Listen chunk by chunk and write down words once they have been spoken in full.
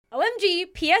OMG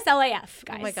PSLAF,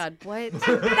 guys. Oh my God, what? That is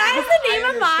the name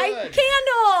of my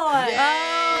candle.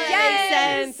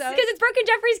 That makes sense. Because it's Brooke and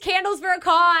Jeffrey's Candles for a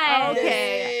Cause.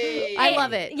 Okay. I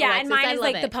love it. Yeah, Alexis, and mine I is love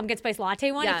like it. the pumpkin spice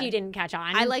latte one, Yeah. if you didn't catch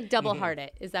on. I like double heart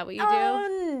it. Is that what you do?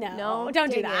 Oh, no. No? Don't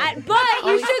do Dang that. it. But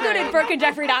you should go to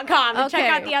brookeandjeffrey.com and check Okay.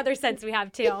 out the other scents we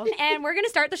have, too. And we're going to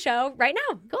start the show right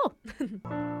now. Cool.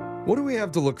 What do we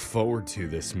have to look forward to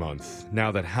this month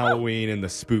now that Halloween and the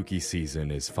spooky season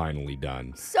is finally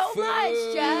done? So much,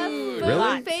 Jeff. Food,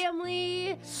 Really?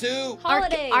 family, Soup.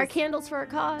 Holidays. our candles for a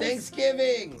cause.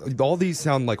 Thanksgiving. All these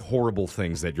sound like horrible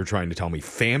things that you're trying to tell me.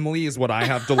 Family is what I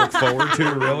have to look forward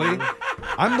to, really?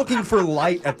 I'm looking for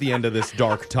light at the end of this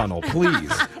dark tunnel,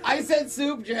 please. I said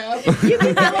soup, Jeff. You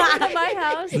can come over to my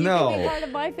house. You No. can be part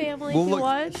of my family Well, if you look,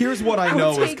 want. here's what I I'll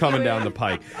know is take coming you down in. the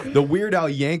pike. The Weird Al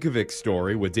Yankovic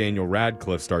story with Daniel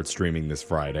Radcliffe starts streaming this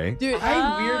Friday. Dude,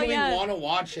 I weirdly yeah. want to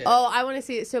watch it. Oh, I want to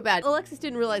see it so bad. Alexis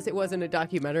didn't realize it wasn't a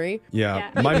documentary.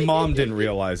 Yeah, Yeah. my mom didn't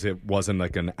realize it wasn't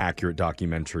like an accurate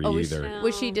documentary either.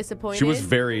 Was she disappointed? She was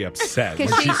very upset when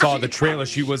 'Cause she she- saw the trailer.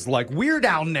 She was like, "Weird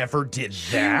Al never did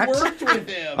that." Worked with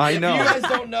him. I If know. you guys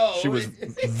don't know, She was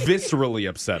viscerally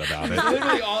upset about it.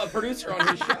 literally a producer on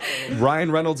his show.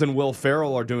 Ryan Reynolds and Will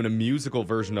Ferrell are doing a musical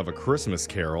version of A Christmas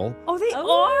Carol. Oh, they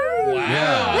Oh. are? Wow.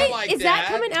 Yeah. I Wait, like is that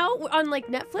coming out on like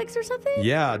Netflix or something?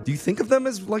 Yeah, do you think of them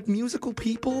as like musical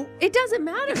people? It doesn't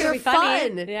matter. They're be funny.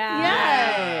 fun.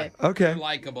 Yeah. Okay. They're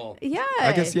likable. Yeah.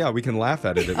 I guess, yeah, we can laugh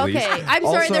at it at least. Okay, I'm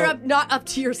sorry Also- they're not up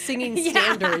to your singing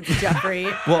standards, Jeffrey.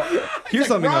 Well, here's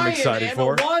something I'm Ryan, excited and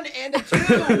for. A 1 and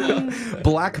a 2.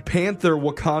 Black Panther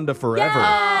Wakanda Forever. Oh,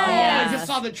 I Yeah. just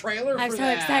saw the trailer I'm for so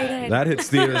that. excited. That hits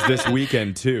theaters this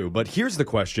weekend, too. But here's the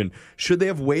question. Should they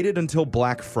have waited until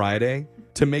Black Friday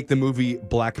to make the movie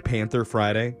Black Panther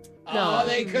Friday? Oh,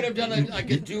 they could have done a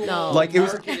dual No. Like, it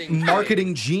was marketing.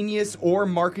 marketing genius or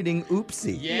marketing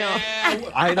oopsie. Yeah.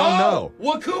 I don't know.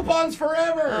 What coupons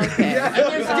forever? Okay. And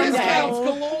there's Okay. discounts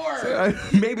galore.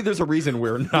 Maybe there's a reason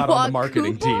we're not on the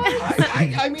marketing team.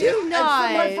 I mean, Do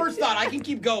that's my not. first thought. I can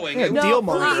keep going. Deal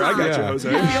marketer. I got Yeah. you, Jose.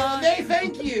 They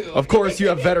thank you. Of course, you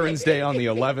have Veterans Day on the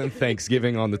 11th,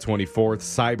 Thanksgiving on the 24th,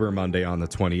 Cyber Monday on the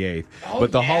 28th. Oh,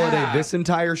 But the yeah. holiday this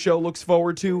entire show looks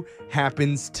forward to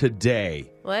happens today.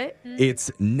 What? It's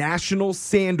National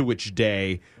Sandwich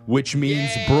Day, which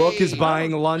means Yay. Brooke is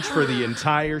buying lunch for the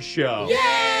entire show. Yay!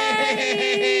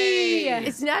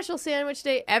 It's National Sandwich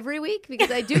Day every week because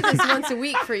I do this once a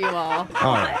week for you all.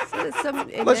 All right.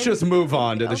 Let's just move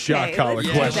on to the shot Okay, collar let's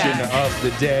do question that. of the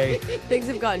day. Things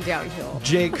have gone downhill.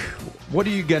 Jake, what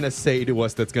are you going to say to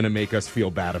us that's going to make us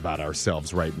feel bad about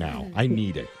ourselves right now? I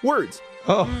need it. Words.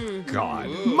 Oh, God.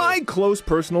 My close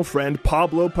personal friend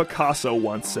Pablo Picasso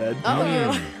once said, Oh,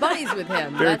 you're buddies with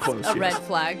him. Very That's close, a red yes.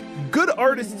 flag. good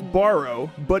artists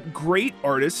borrow, but great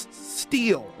artists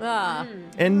steal. Ah.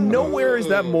 And nowhere is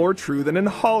that more true than in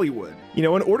Hollywood. You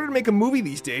know, in order to make a movie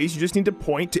these days, you just need to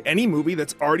point to any movie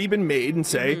that's already been made and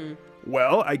say,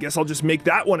 well, I guess I'll just make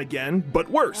that one again, but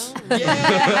worse.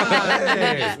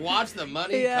 Yeah. Just watch the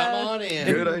money Yeah. come on in.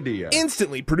 Good idea.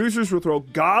 Instantly, producers will throw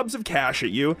gobs of cash at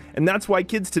you, and that's why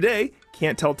kids today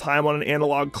can't tell time on an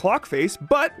analog clock face,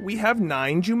 but we have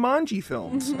 9 Jumanji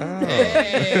films.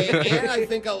 Hey, and I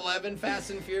think 11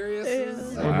 Fast and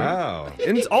Furious. Wow.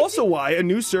 And it's also why a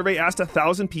new survey asked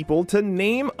 1,000 people to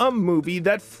name a movie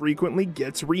that frequently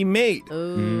gets remade.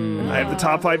 I have the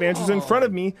top 5 answers in front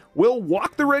of me. We'll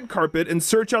walk the red carpet and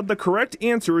search out the correct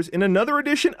answers in another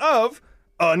edition of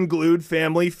Unglued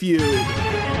Family Feud.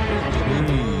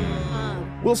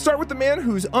 We'll start with the man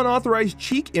whose unauthorized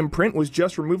cheek imprint was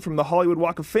just removed from the Hollywood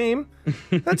Walk of Fame.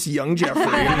 That's young Jeffrey.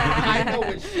 I know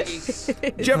which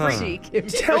cheek. Jeffrey,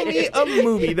 tell me a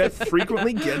movie that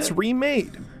frequently gets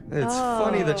remade. It's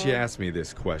funny that you asked me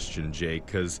this question, Jake,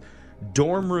 because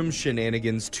Dorm Room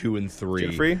Shenanigans 2 and 3.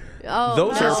 Jeffrey?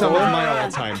 Those are some of my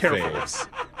all-time Careful. faves.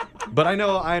 But I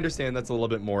understand that's a little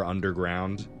bit more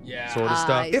underground Yeah. sort of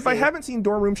stuff. If I haven't seen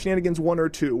Dorm Room Shenanigans 1 or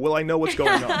 2, will I know what's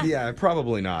going on? Yeah,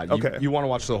 probably not. Okay. You want to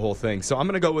watch the whole thing. So I'm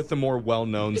going to go with the more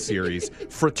well-known series,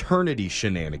 Fraternity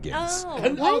Shenanigans. Oh,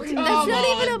 That's come not even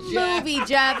on, a Jeff. movie,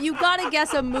 Jeff. You gotta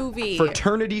guess a movie.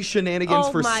 Fraternity Shenanigans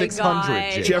Oh for my 600,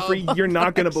 God. Jake. Jeffrey, you're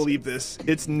not going to believe this.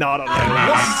 It's not on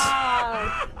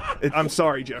that list. I'm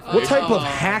sorry, Jeffrey. What type of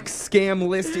hack scam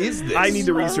list is this? I need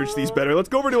to research these better. Let's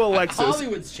go over to Alexis.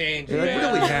 Hollywood's changed. It man.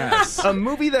 really has. A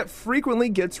movie that frequently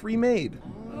gets remade.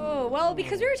 Oh, well,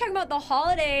 because we were talking about the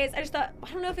holidays, I just thought,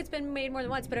 I don't know if it's been made more than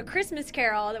once, but A Christmas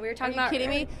Carol that we were Are talking you about. kidding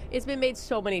me? It's been made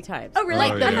so many times. Oh, really? Oh,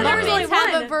 Like the yeah. I thought there was only Muppets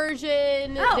have one. a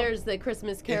version. Oh. There's the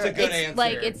Christmas Carol. It's a good answer.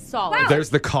 Like it's solid. Wow. There's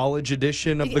the college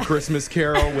edition of the Christmas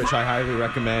Carol, which I highly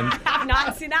recommend. I've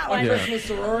not seen that one. Yeah. Christmas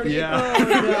sorority. Yeah. All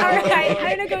right,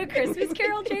 I'm going to go with Christmas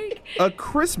Carol, Jake. A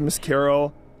Christmas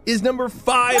Carol is number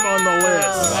 5 on the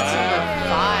list.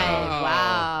 Five.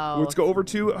 Wow. Let's go over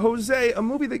to Jose, a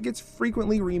movie that gets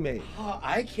frequently remade. Oh,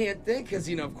 I can't think because,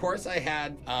 of course I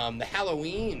had the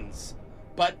Halloweens.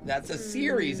 But that's a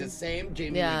series. It's same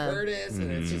Jamie Yeah. Lee Curtis. And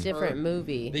it's just Different her-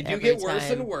 movie. They do every get worse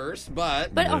time. and worse,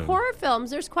 but... But horror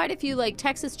films, there's quite a few. Like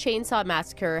Texas Chainsaw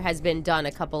Massacre has been done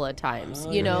a couple of times.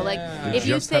 Like yeah. if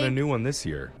you Just had a think new one this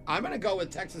year. I'm going to go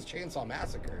with Texas Chainsaw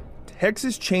Massacre.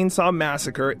 Texas Chainsaw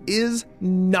Massacre is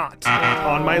not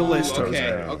on my list,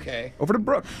 Jose. Okay. Over to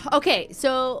Brooke. okay,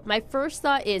 so my first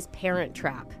thought is Parent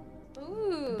Trap.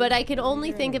 Ooh. But I can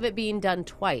only think of it being done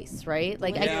twice, right?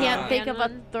 Like I Yeah. can't think of a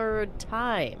One. third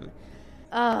time.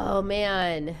 Oh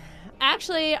man.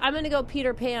 Actually, I'm gonna go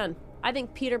Peter Pan. I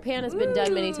think Peter Pan has been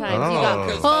done many times. You Oh. got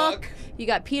Because Hook, Hook. you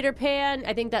got Peter Pan.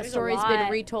 I think that There's a story's been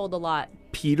lot. retold a lot.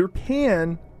 Peter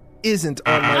Pan isn't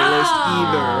on my list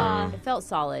either. It felt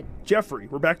solid. Jeffrey,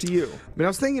 we're back to you. I mean, I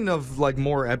was thinking of like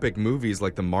more epic movies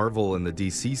like the Marvel and the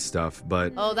DC stuff,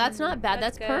 but Oh, that's not bad.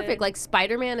 That's That's perfect. good. Like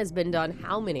Spider-Man has been done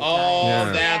how many Oh, times?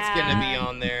 Yeah. that's Yeah. going to be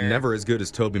on there. never as good as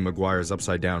Tobey Maguire's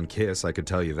Upside Down Kiss, I could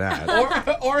tell you that.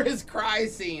 Or his cry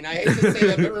scene. I hate to say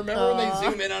that, but remember when they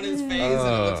zoom in on his face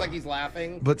and it looks like he's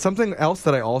laughing? But something else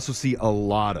that I also see a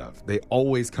lot of, they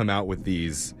always come out with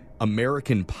these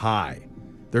American Pie.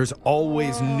 There's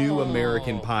always new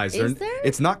American pies. Is there?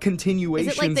 It's not Is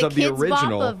continuations it like the of the Kids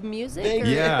original. Bop of music? Thank or-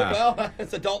 you. Yeah. Well,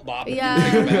 it's adult bop. if you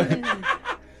think about it. Yeah.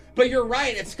 But you're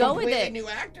right. It's Go with completely it. new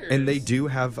actors. And they do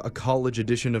have a college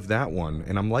edition of that one.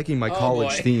 And I'm liking my college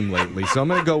boy. theme lately. So I'm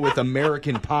going to go with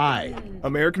American Pie.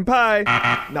 American Pie,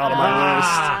 not on my list.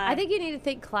 I think you need to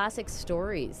think classic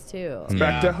stories too.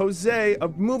 Back to Jose, a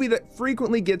movie that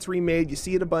frequently gets remade. You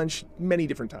see it a bunch, many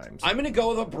different times. I'm going to go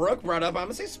with what Brooke brought up. I'm going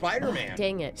to say Spider-Man.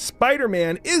 Dang it.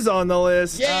 Spider-Man is on the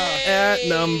list Yay! at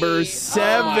number 7.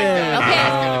 Oh my God, Okay,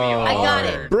 that's gonna be I got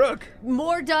hard. it. Brooke,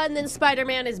 More done than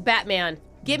Spider-Man is Batman.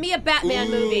 Give me a Batman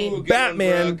movie. Good one,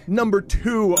 Batman, Brooke. number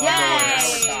 2 on Yes! the Now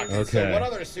list. we're talking. Okay. So what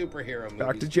other superhero movies?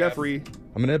 Back to Jeff? Jeffrey.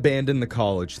 I'm going to abandon the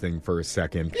college thing for a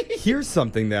second. Here's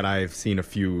something that I've seen a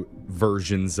few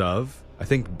versions of. I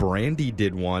think Brandy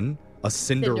did one. A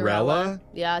Cinderella.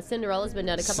 Yeah, Cinderella's been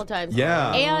done a couple times.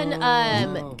 Yeah.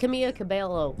 And Camilla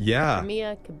Cabello. Yeah.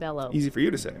 Camilla Cabello. Easy for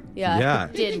you to say. Yeah, Yeah.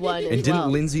 did one as And didn't well.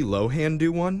 Lindsay Lohan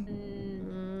do one?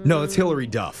 No, it's Hilary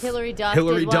Duff. Hilary Duff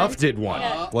Hilary did Duff one? did one.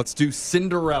 Let's do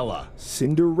Cinderella.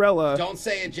 Cinderella, Don't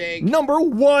say it, Jake. number 1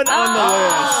 on the list.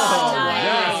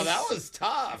 Wow, that was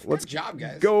tough. Let's Good job,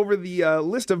 guys. Go over the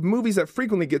list of movies that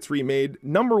frequently gets remade.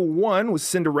 Number 1 was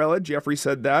Cinderella. Jeffrey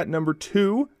said that. Number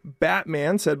 2,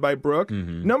 Batman, said by Brooke.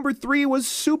 Number 3 was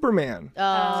Superman.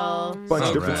 Oh, Bunch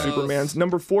of different gross. Supermans.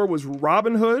 Number 4 was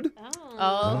Robin Hood.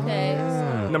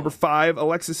 okay. Number 5,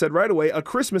 Alexa said right away, A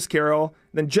Christmas Carol.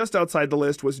 Then just outside the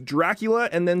list was Dracula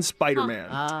and then Spider-Man.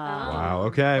 Wow.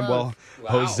 Okay. Well,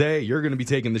 Jose, you're going to be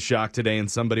taking the shock today, and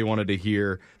somebody wanted to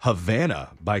hear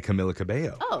Havana by Camila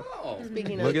Cabello. Oh,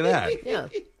 speaking of. Look at that. Yeah.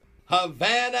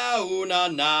 Havana, ooh na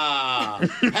na.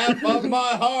 Half of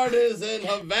my heart is in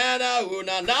Havana, ooh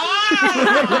na na.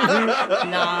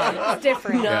 Nah. It's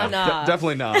different. No, no.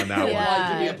 Definitely not on that one. Yeah.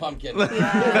 Give me a pumpkin.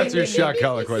 That's your shock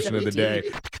collar question of the day.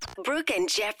 Brooke and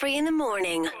Jeffrey in the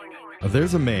morning.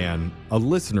 There's a man, a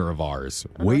listener of ours,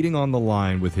 waiting on the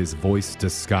line with his voice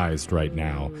disguised right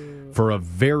now for a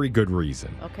very good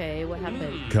reason. Okay, what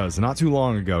happened? Because not too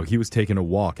long ago, he was taking a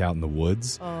walk out in the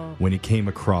woods when he came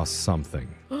across something.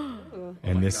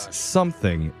 And this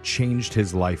something changed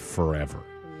his life forever.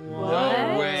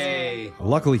 No way.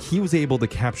 Luckily, he was able to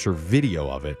capture video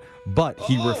of it, but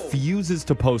he refuses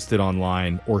to post it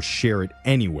online or share it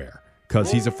anywhere because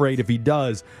he's afraid if he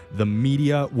does, the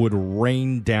media would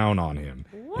rain down on him.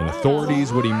 And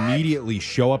authorities would immediately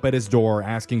show up at his door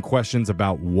asking questions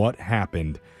about what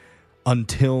happened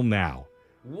until now.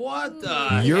 What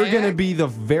the You're heck? going to be the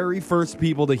very first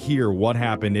people to hear what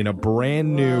happened in a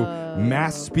brand new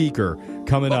mass speaker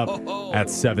coming up at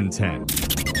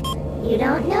 7:10. You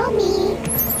don't know me.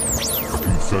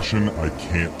 Confession I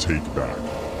can't take back.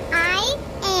 I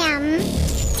am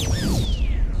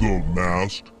The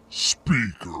Masked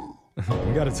Speaker.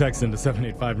 We got a text into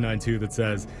 78592 that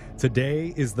says,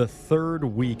 "Today is the third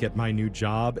week at my new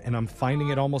job, and I'm finding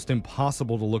it almost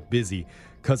impossible to look busy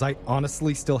because I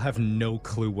honestly still have no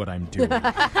clue what I'm doing."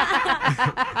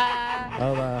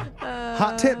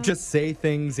 Hot tip, just say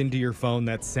things into your phone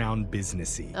that sound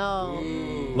businessy. Oh.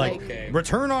 Like, Okay.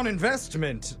 return on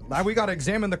investment. We got to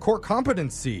examine the core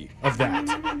competency of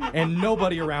that. And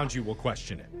nobody around you will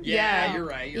question it. Yeah, you're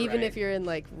right. Even if you're in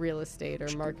like real estate or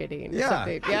marketing or Yeah,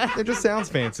 something. Yeah. it just sounds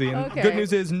fancy. And Okay. good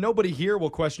news is nobody here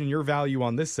will question your value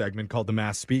on this segment called The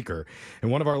Masked Speaker. And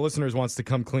one of our listeners wants to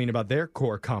come clean about their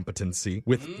core competency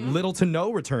with little to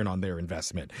no return on their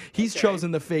investment. He's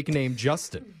chosen the fake name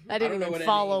Justin. I didn't don't know even what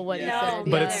follow any- what yeah. he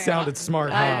said. But yeah. it sounded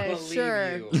smart, huh? believe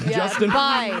Sure. you. Yeah. Justin?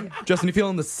 Bye. Justin, you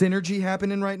feeling the synergy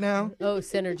happening right now? Oh,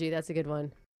 synergy. That's a good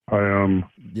one. I am.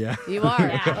 Yeah. You are.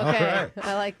 Okay. All right.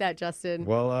 I like that, Justin.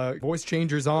 Well, voice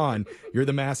changer's on. You're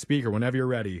the Masked Speaker. Whenever you're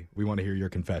ready, we want to hear your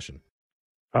confession.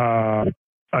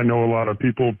 I know a lot of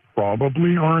people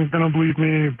probably aren't going to believe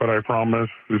me, but I promise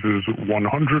this is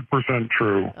 100%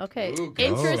 true. Okay. Ooh,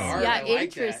 good start. Yeah, I like that.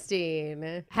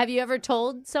 interesting. Have you ever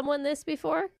told someone this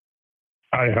before?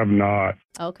 I have not.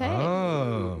 Okay.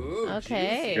 Oh. Ooh,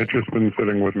 Okay. It's just been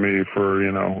sitting with me for,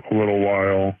 a little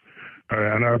while.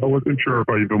 And I wasn't sure if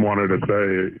I even wanted to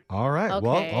say it. All right.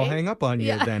 Well, Okay. I'll hang up on you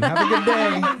Yeah. then. Have a good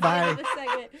day. Bye. The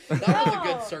segment. That was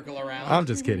a good circle around. I'm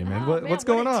just kidding, man. Oh, man, What's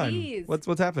what going a on? tease.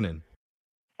 What's happening?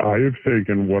 I have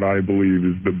taken what I believe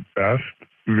is the best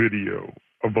video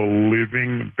of a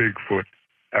living Bigfoot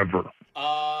ever.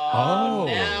 Oh.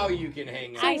 Now you can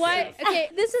hang So out. why? Okay,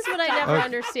 this is what I never Okay.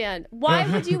 understand. Why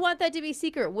would you want that to be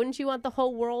secret? Wouldn't you want the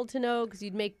whole world to know? Because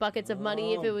you'd make buckets of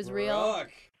money if it was real.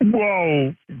 Brooke.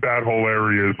 Well, that whole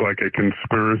area is like a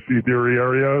conspiracy theory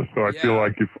area. So I feel Yeah.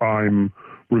 like if I'm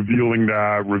revealing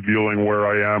that, revealing where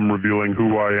I am, revealing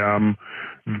who I am,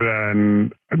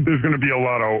 then there's going to be a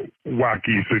lot of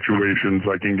wacky situations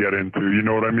I can get into. You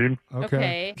know what I mean?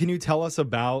 Okay. Can you tell us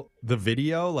about the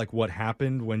video? Like what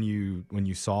happened when you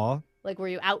saw? Like, were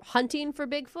you out hunting for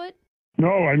Bigfoot? No,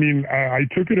 I mean, I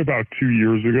took it about 2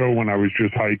 years ago when I was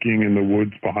just hiking in the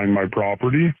woods behind my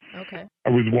property. Okay. I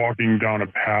was walking down a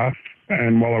path,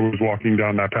 and while I was walking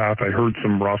down that path, I heard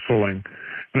some rustling.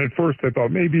 And at first I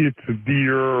thought maybe it's a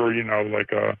deer or,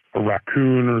 like a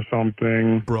raccoon or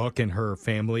something. Brooke and her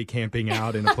family camping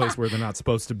out in a place where they're not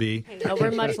supposed to be. Oh,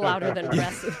 we're much louder than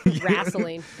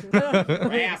wrestling.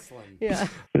 Wrestling. Yeah.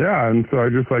 Yeah, and so I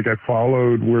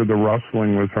followed where the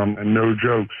rustling was from, and no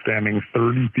joke, standing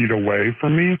 30 feet away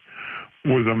from me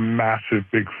was a massive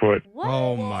Bigfoot, What?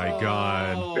 Oh my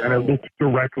God. and it looked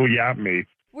directly at me.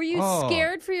 Were you Oh.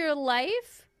 scared for your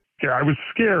life? Yeah, I was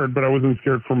scared, but I wasn't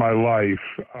scared for my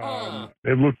life.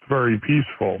 It looked very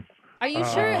peaceful. Are you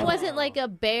sure it wasn't like a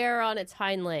bear on its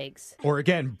hind legs? Or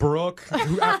again, Brooke,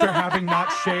 who after having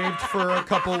not shaved for a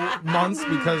couple months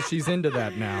because she's into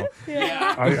that now.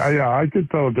 Yeah. I could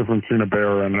tell a difference between a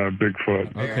bear and a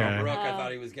Bigfoot. Okay. Brooke, I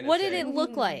thought he was going to What say. did it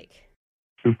look like?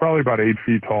 It was probably about 8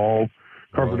 feet tall,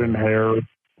 covered in hair,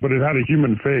 but it had a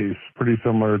human face, pretty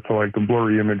similar to like the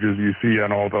blurry images you see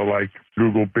on all the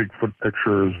Google Bigfoot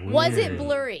pictures. Was it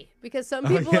blurry? Because some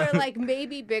people yeah. are like,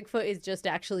 maybe Bigfoot is just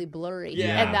actually blurry,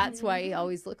 Yeah. and that's why he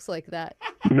always looks like that.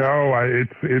 No,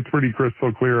 it's pretty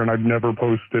crystal clear, and I've never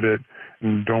posted it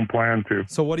and don't plan to.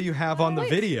 So what do you have on the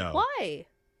video? Why?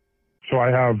 So I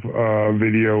have a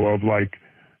video of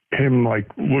him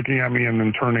looking at me and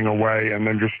then turning away and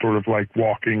then just sort of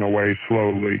walking away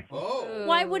slowly. Oh.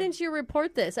 Why wouldn't you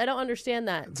report this? I don't understand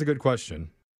that. That's a good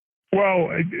question. Well,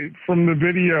 from the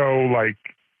video,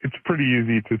 it's pretty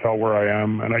easy to tell where I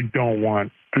am, and I don't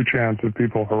want the chance of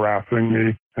people harassing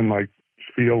me and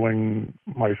stealing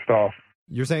my stuff.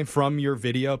 You're saying from your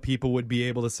video, people would be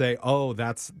able to say, oh,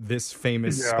 that's this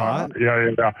famous spot?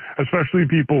 Yeah. Especially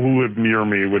people who live near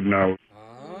me would know.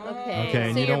 Okay. Okay,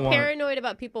 and So you you're don't want- paranoid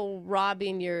about people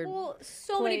robbing your. Well,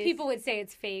 so many place. people would say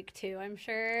it's fake too, I'm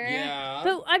sure. Yeah.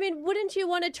 But I mean, wouldn't you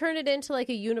want to turn it into a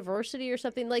university or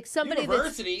something? Like somebody that's.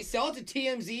 University, sell it to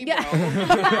TMZ, Yeah.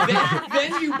 bro.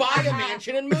 then you buy a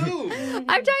mansion and move.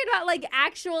 I'm talking about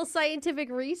actual scientific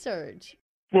research.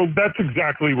 Well, that's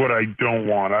exactly what I don't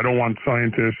want. I don't want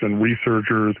scientists and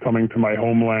researchers coming to my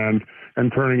homeland and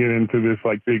turning it into this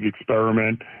big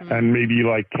experiment and maybe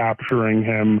capturing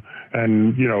him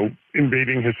and,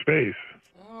 invading his space.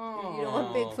 Oh. You don't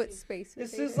want Bigfoot space.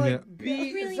 This invading. is like Yeah. really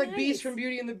it's like nice. Beast from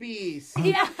Beauty and the Beast.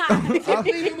 Yeah.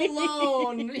 Leave him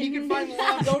alone. He can find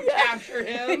love. Don't capture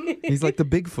him. He's like the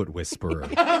Bigfoot whisperer.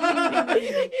 I'm sorry.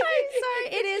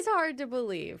 It is hard to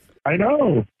believe. I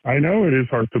know it is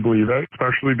hard to believe it,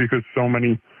 especially because so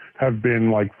many have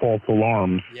been false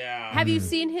alarms. Yeah. Have you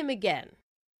seen him again?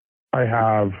 I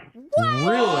have.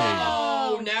 Really?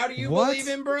 Oh, now do you What? believe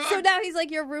him, bro? So now he's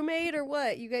your roommate or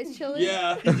what? You guys chilling?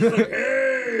 Yeah. He's like,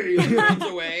 hey, he runs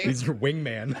away. He's your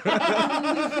wingman.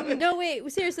 No, wait.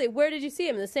 Seriously, where did you see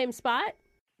him? In the same spot?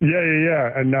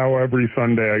 Yeah. And now every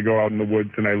Sunday I go out in the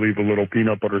woods and I leave a little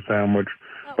peanut butter sandwich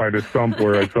by the stump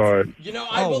where I saw it. You know,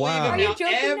 I Oh, believe wow. it Are you now.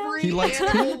 joking Every now? He likes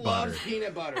animal peanut butter. loves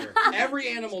peanut butter. Every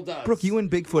animal does. Brooke, you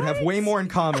and Bigfoot have way more in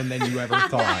common than you ever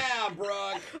thought. Yeah,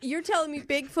 Brooke. You're telling me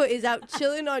Bigfoot is out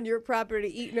chilling on your property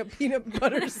eating a peanut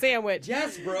butter sandwich.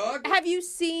 Yes, Brooke. Have you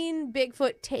seen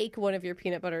Bigfoot take one of your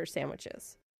peanut butter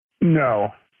sandwiches?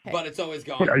 No. But it's always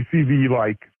But gone. I see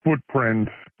the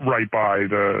footprints right by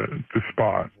the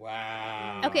spot.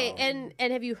 Wow. Okay, and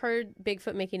have you heard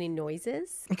Bigfoot make any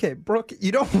noises? Okay, Brooke,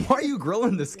 why are you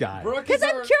grilling this guy? Brooke Because is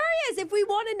I'm our- curious. If we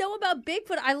want to know about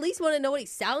Bigfoot, I at least want to know what he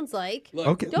sounds like. Look,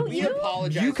 Okay. Don't we you?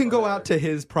 apologize You can for go her. out to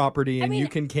his property and mean- you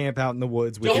can camp out in the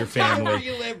woods with Don't your tell her where family.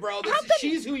 you live, bro.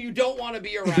 She's who you don't want to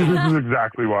be This around. is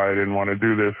exactly why I didn't want to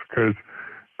do this, because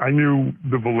I knew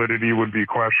the validity would be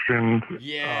questioned.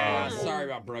 Yeah, sorry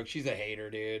about Brooke. She's a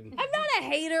hater, dude. I'm not a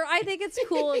hater. I think it's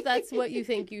cool if that's what you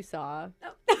think you saw.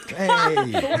 Hey.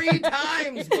 3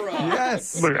 times, Brooke.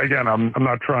 Yes. Look, again, I'm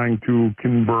not trying to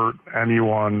convert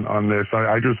anyone on this.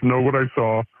 I just know what I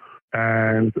saw,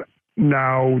 and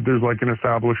now there's an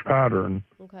established pattern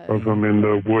Okay. of them in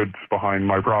the woods behind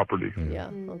my property. Yeah.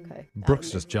 Okay.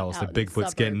 Brooke's just jealous that out in the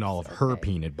Bigfoot's getting all of suburbs. her Okay.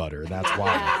 peanut butter. That's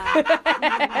why.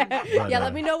 Yeah,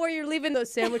 let me know where you're leaving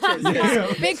those sandwiches. 'Cause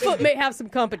Bigfoot may have some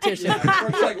competition.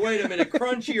 Brooke's like, wait a minute,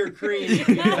 crunchy or creamy?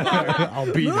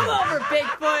 I'll be Move there. over,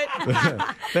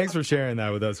 Bigfoot. Thanks for sharing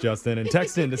that with us, Justin. And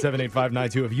text in to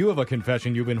 78592 if you have a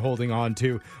confession you've been holding on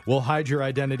to. We'll hide your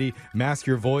identity, mask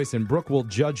your voice, and Brooke will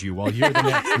judge you while you're the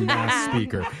next mass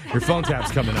speaker. Your phone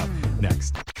tap's coming up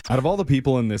next. Out of all the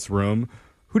people in this room,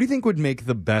 who do you think would make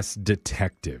the best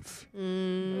detective?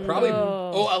 Probably.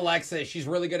 Oh, Alexa. She's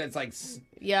really good at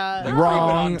Yeah.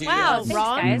 Wrong. Wow, Thanks,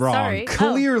 wrong. guys. Wrong. Sorry.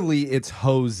 Clearly, it's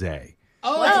Jose.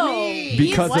 Oh, it's Whoa. me.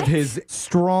 Because What? of his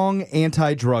strong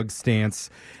anti-drug stance,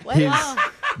 his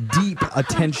deep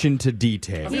attention to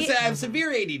detail. I was gonna say I have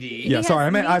severe ADD. Yeah, sorry,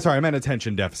 I meant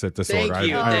attention deficit disorder. Thank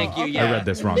you, I yeah. read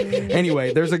this wrong.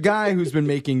 Anyway, there's a guy who's been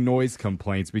making noise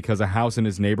complaints because a house in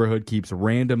his neighborhood keeps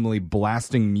randomly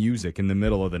blasting music in the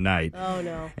middle of the night. Oh,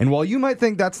 no. And while you might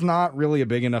think that's not really a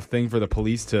big enough thing for the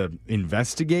police to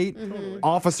investigate,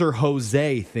 Officer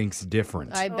Jose thinks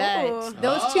different. I bet. Oh.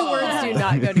 Those two words do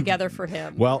not go together for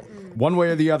him. Well, one way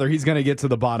or the other, he's going to get to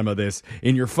the bottom of this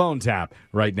in your phone tap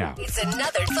right now. It's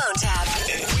another phone tap.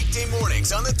 Weekday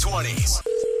mornings on the 20s.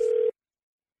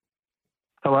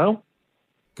 Hello?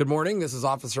 Good morning. This is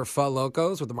Officer Pho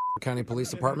Locos with the Marlboro County Police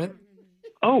Department.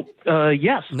 Oh,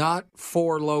 yes. Not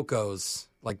Four Locos,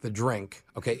 like the drink.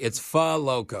 Okay, it's Pho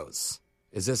Locos.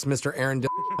 Is this Mr. Aaron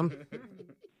Dillingham?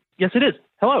 Yes, it is.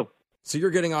 Hello. So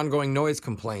you're getting ongoing noise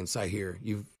complaints, I hear.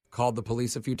 You've called the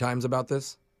police a few times about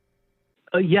this?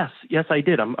 Yes, I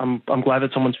did. I'm glad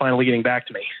that someone's finally getting back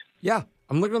to me. Yeah.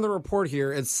 I'm looking at the report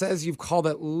here. It says you've called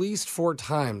at least 4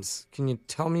 times. Can you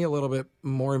tell me a little bit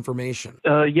more information?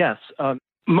 Yes.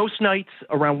 Most nights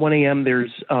around 1 a.m.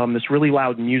 there's this really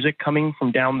loud music coming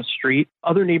from down the street.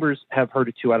 Other neighbors have heard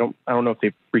it too. I don't know if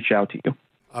they've reached out to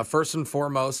you. First and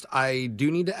foremost, I do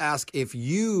need to ask if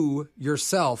you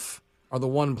yourself are the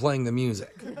one playing the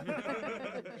music.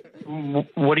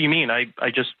 What do you mean? I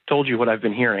just told you what I've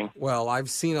been hearing. Well, I've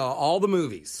seen all the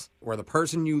movies where the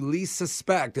person you least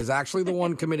suspect is actually the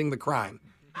one committing the crime.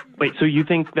 Wait, so you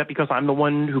think that because I'm the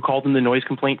one who called in the noise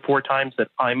complaint 4 times that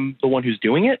I'm the one who's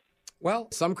doing it? Well,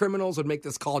 some criminals would make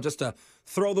this call just to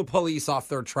throw the police off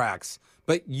their tracks.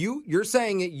 But you're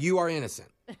saying that you are innocent.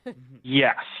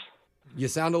 Yes. You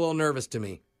sound a little nervous to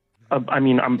me. I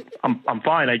mean, I'm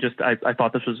fine. I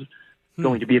thought this was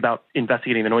going to be about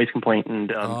investigating the noise complaint, and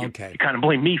you kind of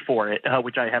blame me for it,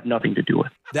 which I have nothing to do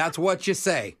with. That's what you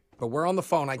say. But we're on the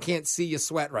phone. I can't see you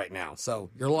sweat right now, so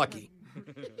you're lucky.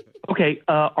 Okay,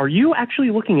 are you actually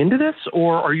looking into this,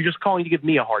 or are you just calling to give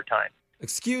me a hard time?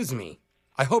 Excuse me.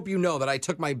 I hope you know that I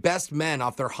took my best men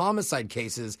off their homicide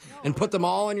cases and put them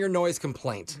all on your noise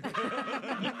complaint.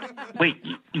 Wait,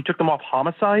 you took them off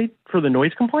homicide for the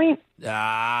noise complaint?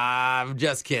 I'm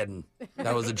just kidding.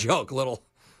 That was a joke. Little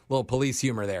police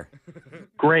humor there.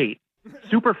 Great.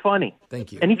 Super funny.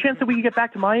 Thank you. Any chance that we can get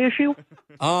back to my issue?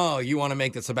 Oh, you want to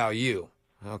make this about you?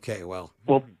 Okay, well.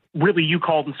 Well, really, you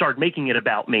called and started making it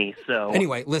about me, so...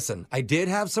 Anyway, listen, I did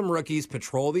have some rookies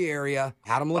patrol the area,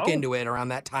 had them look into it around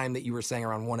that time that you were saying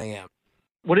around 1 a.m.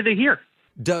 What did they hear?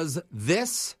 Does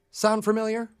this sound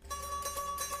familiar?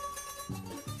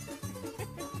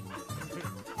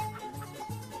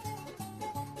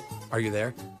 Are you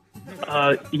there?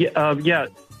 Yeah.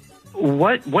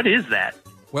 What is that?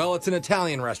 Well, it's an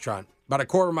Italian restaurant, About a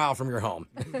quarter mile from your home.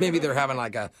 Maybe they're having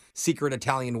like a secret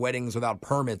Italian weddings without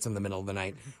permits in the middle of the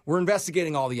night. We're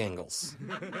investigating all the angles.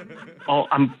 Oh,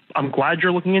 I'm glad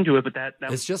you're looking into it, but that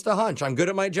It's just a hunch. I'm good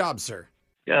at my job, sir.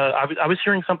 I was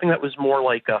hearing something that was more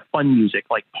like fun music,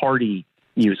 like party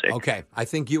music. Okay, I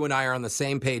think you and I are on the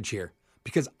same page here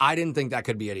because I didn't think that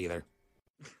could be it either.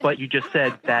 But you just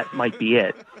said that might be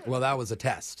it. Well, that was a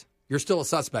test. You're still a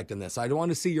suspect in this. I don't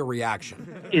want to see your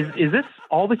reaction. Is this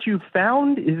all that you've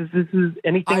found? Is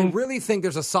anything? I really think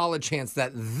there's a solid chance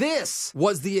that this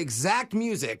was the exact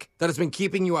music that has been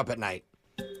keeping you up at night.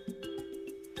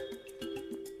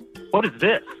 What is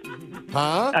this?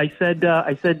 Huh? I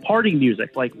said party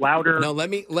music, like louder. No, let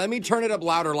me turn it up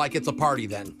louder like it's a party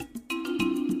then.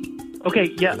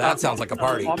 Okay, yeah. That sounds like a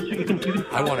party. Officer, you can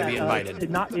I want to be invited.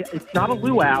 It's not a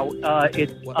luau.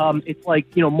 It's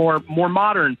like more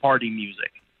modern party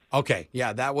music. Okay,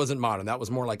 yeah, that wasn't modern. That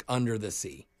was more like Under the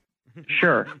Sea.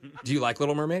 Sure. Do you like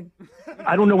Little Mermaid?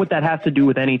 I don't know what that has to do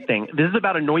with anything. This is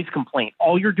about a noise complaint.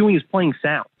 All you're doing is playing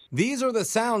sounds. These are the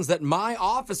sounds that my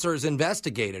officers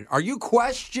investigated. Are you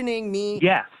questioning me?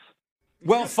 Yes.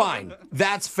 Well, fine.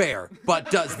 That's fair.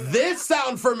 But does this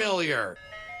sound familiar?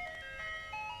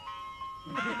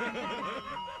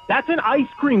 That's an ice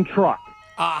cream truck.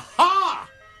 Aha!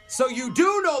 So you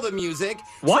do know the music.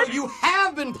 What? So you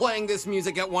have been playing this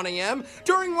music at 1 a.m.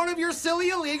 during one of your silly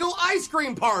illegal ice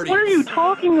cream parties. What are you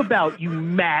talking about, you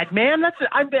madman?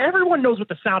 Everyone knows what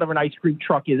the sound of an ice cream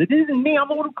truck is. It isn't me. I'm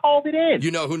the one who called it in.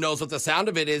 You know who knows what the sound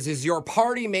of it is your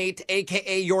party mate,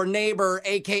 a.k.a. your neighbor,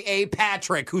 a.k.a.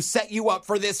 Patrick, who set you up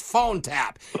for this phone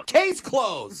tap. Case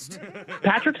closed.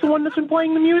 Patrick's the one that's been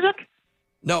playing the music?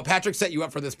 No, Patrick set you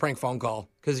up for this prank phone call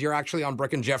because you're actually on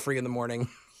Brooke and Jeffrey in the morning.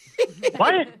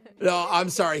 What? No,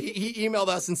 I'm sorry. He emailed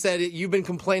us and said you've been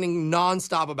complaining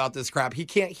nonstop about this crap. He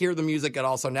can't hear the music at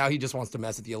all, so now he just wants to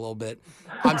mess with you a little bit.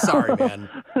 I'm sorry, man.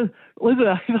 Listen,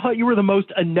 I thought you were the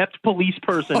most inept police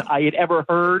person I had ever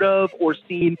heard of or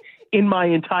seen in my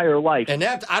entire life.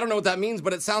 Inept? I don't know what that means,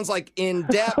 but it sounds like in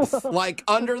depth, like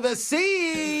under the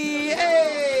sea.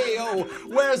 Hey, oh,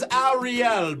 where's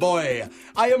Ariel, boy?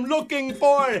 I am looking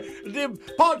for the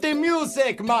party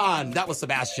music, man. That was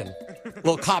Sebastian.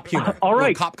 Little cop humor. All right.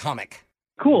 Little cop comic.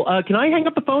 Cool. Can I hang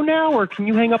up the phone now, or can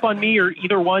you hang up on me, or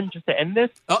either one, just to end this?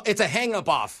 Oh, it's a hang up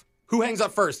off. Who hangs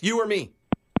up first, you or me?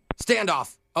 Stand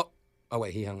off. Oh,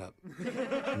 wait, he hung up.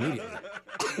 Immediately.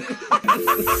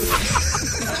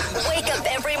 Wake up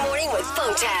every morning with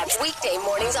phone taps. Weekday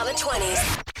mornings on the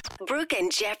 20s. Brooke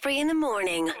and Jeffrey in the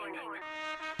morning.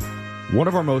 One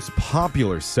of our most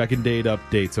popular second date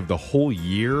updates of the whole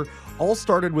year all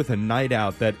started with a night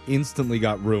out that instantly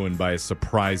got ruined by a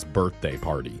surprise birthday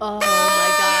party. Oh,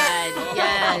 my God.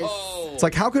 Yes. It's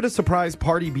like, how could a surprise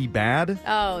party be bad?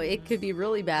 Oh, it could be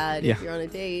really bad if you're on a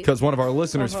date. Because one of our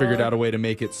listeners figured out a way to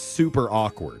make it super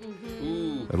awkward.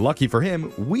 And lucky for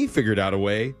him, we figured out a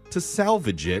way to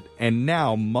salvage it. And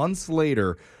now, months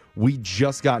later, we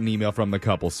just got an email from the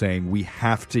couple saying we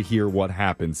have to hear what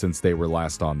happened since they were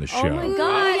last on the show. Oh, my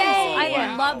God.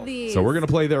 I love these. So we're going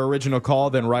to play their original call,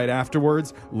 then right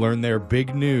afterwards, learn their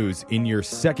big news in your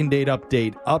second date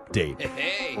update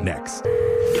next.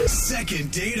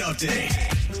 Second date update.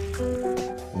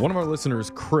 One of our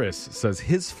listeners, Chris, says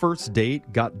his first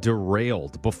date got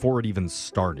derailed before it even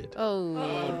started.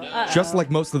 Oh. Just like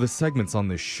most of the segments on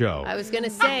this show. I was going to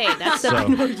say, that's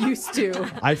something we're used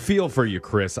to. I feel for you,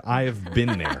 Chris. I have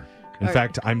been there. In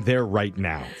fact, I'm there right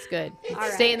now. It's good.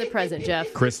 Stay in the present,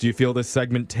 Jeff. Chris, do you feel this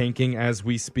segment tanking as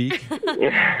we speak?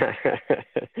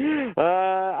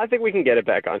 I think we can get it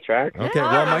back on track. Okay,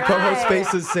 well, my co-host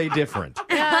faces say different.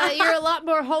 You're a lot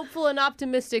more hopeful and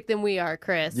optimistic than we are,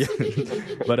 Chris. Yeah.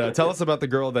 But tell us about the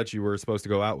girl that you were supposed to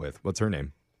go out with. What's her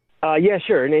name? Yeah,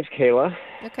 sure. Her name's Kayla.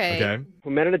 Okay.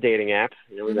 We met on a dating app.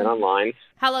 We met online.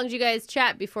 How long did you guys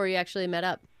chat before you actually met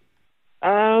up?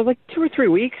 Like 2 or 3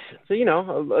 weeks. So,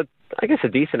 I guess a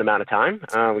decent amount of time.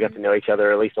 We got to know each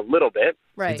other at least a little bit.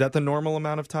 Right. Is that the normal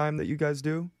amount of time that you guys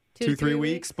do? 2 to 3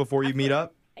 weeks before you meet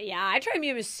up? Yeah, I try to meet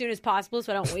him as soon as possible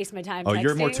so I don't waste my time texting.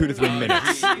 You're more 2 to 3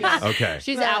 minutes. Okay.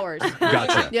 She's hours.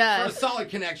 Gotcha. Yeah. For a solid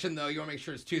connection, though, you want to make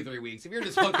sure it's 2-3 weeks. If you're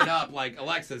just hooking up like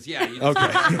Alexis, you just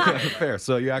Okay. Fair.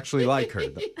 So you actually like her,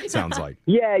 it sounds like.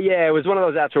 Yeah. It was one of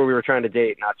those apps where we were trying to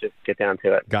date, not just get down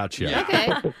to it. Gotcha. Yeah. Okay.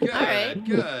 Good, All right.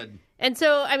 Good. And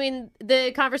so,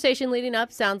 the conversation leading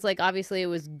up sounds like obviously it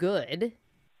was good.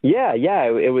 Yeah,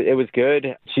 it was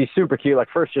good. She's super cute. Like,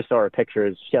 first just saw her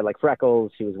pictures. She had like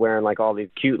freckles. She was wearing like all these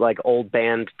cute like old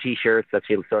band T-shirts that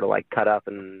she sort of like cut up.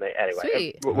 And anyway,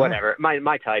 Sweet. Whatever.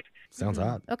 My type. Sounds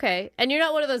hot. Okay. And you're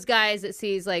not one of those guys that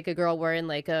sees like a girl wearing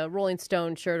like a Rolling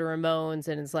Stone shirt or Ramones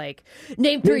and is like,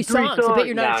 name three songs. I bet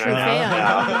you're not a true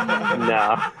fan.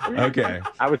 No. Okay.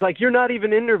 I was like, you're not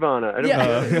even in Nirvana. I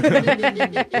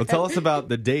don't Well, tell us about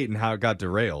the date and how it got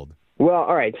derailed. Well,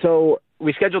 all right. So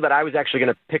we scheduled that I was actually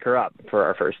going to pick her up for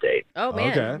our first date. Oh,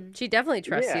 man. Okay. She definitely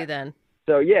trusts Yeah. you then.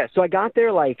 So I got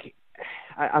there like,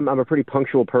 I'm a pretty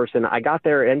punctual person. I got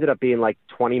there, it ended up being like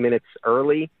 20 minutes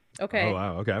early. Okay. Oh,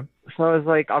 wow. Okay. So I was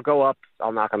like, I'll go up,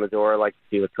 I'll knock on the door, like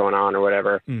see what's going on or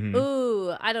whatever. Mhm.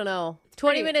 Ooh, I don't know.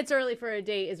 20 minutes early for a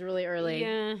date is really early.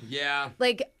 Yeah. Yeah.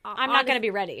 Like, I'm not going to be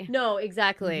ready. No,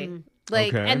 exactly.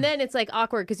 Like, Okay. and then it's like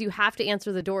awkward because you have to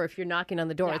answer the door if you're knocking on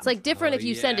the door. Yeah. It's like different if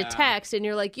you send a yeah. text and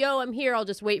you're like, yo, I'm here. I'll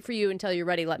just wait for you until you're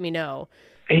ready. Let me know.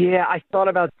 Yeah, I thought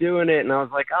about doing it, and I was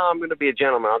like, oh, I'm going to be a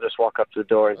gentleman. I'll just walk up to the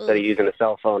door instead of using a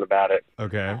cell phone about it.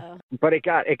 Okay. But it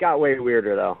got way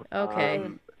weirder, though. Okay.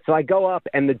 So I go up,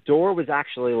 and the door was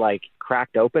actually, like,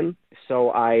 cracked open.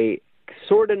 So I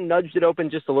sort of nudged it open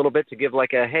just a little bit to give,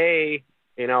 like, a, hey,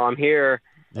 I'm here.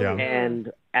 Yeah.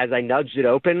 And as I nudged it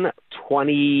open,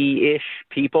 20-ish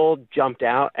people jumped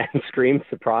out and screamed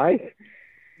surprise.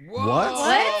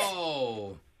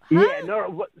 Whoa. Yeah,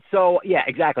 no. So, yeah,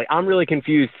 exactly. I'm really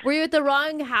confused. Were you at the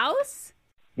wrong house?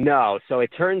 No. So it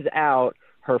turns out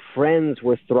her friends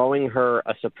were throwing her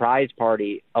a surprise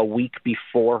party a week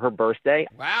before her birthday.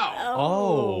 Wow.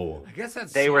 Oh. I guess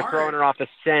that's They were throwing her off the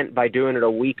scent by doing it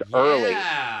a week early.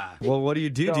 Yeah. Well, what do?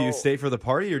 Do you So- stay for the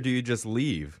party or do you just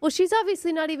leave? Well, she's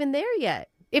obviously not even there yet.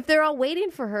 If they're all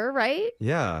waiting for her, right?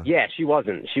 Yeah. Yeah, she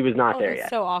wasn't. She was not there That's yet.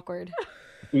 so awkward.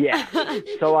 Yeah.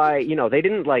 So they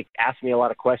didn't like ask me a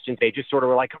lot of questions. They just sort of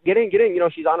were like, get in.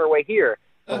 She's on her way here.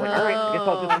 I was like, all right, I guess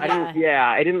I'll just,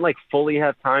 I didn't like fully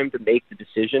have time to make the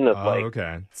decision of Oh,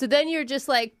 okay. So then you're just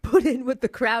like put in with the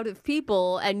crowd of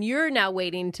people and you're now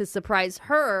waiting to surprise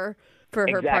her for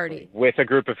her party. with a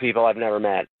group of people I've never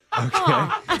met. Okay.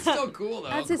 It's still cool, though.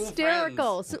 That's Cool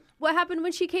hysterical. friends. So what happened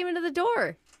when she came into the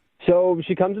door? So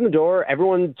she comes in the door,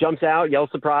 everyone jumps out, yells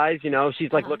surprise,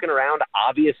 she's like looking around,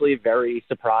 obviously very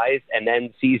surprised, and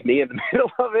then sees me in the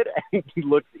middle of it and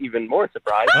looks even more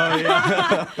surprised. Oh,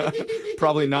 yeah.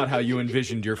 Probably not how you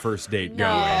envisioned your first date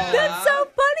going. That's so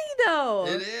funny though.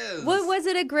 It is. Was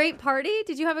it a great party?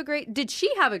 Did she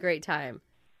have a great time?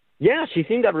 Yeah, she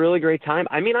seemed to have a really great time.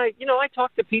 I mean, I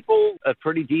talked to people a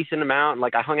pretty decent amount.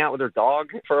 Like, I hung out with her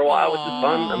dog for a while, which was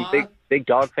fun. I'm a big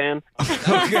dog fan.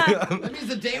 That means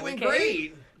the day went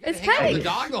great. It's Hang out kind with the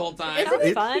dog the whole time. Isn't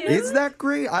it fun? Is that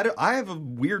great? I have a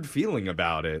weird feeling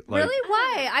about it. Like, Really?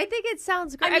 Why? I think it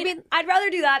sounds great. I mean, I'd rather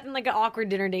do that than like an awkward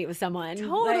dinner date with someone.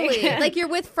 Totally. Like you're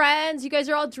with friends, you guys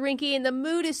are all drinking, the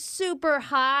mood is super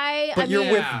high. But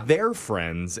you're with their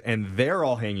friends, and they're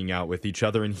all hanging out with each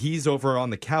other, and he's over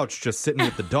on the couch just sitting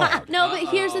with the dog. No, but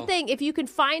here's the thing. If you can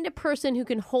find a person who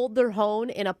can hold their own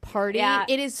in a party, Yeah.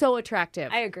 it is so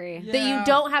attractive. I agree. That you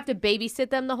don't have to babysit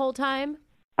them the whole time.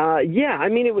 Yeah, I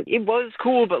mean, it was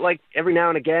cool, but like every now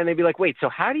and again, they'd be like, wait, so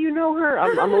how do you know her?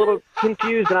 I'm a little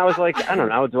confused. And I was like, I don't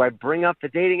know. Do I bring up the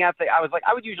dating app thing? I was like,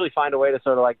 I would usually find a way to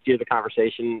sort of like gear the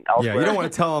conversation elsewhere. Yeah, you don't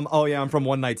want to tell them, oh, yeah, I'm from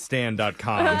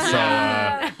onenightstand.com.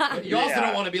 So, You also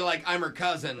don't want to be like, I'm her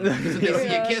cousin. Because if they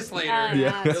see you kiss later,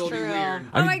 Yeah. it'll be weird.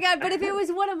 Oh my God, but if it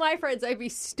was one of my friends, I'd be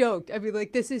stoked. I'd be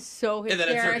like, this is so And then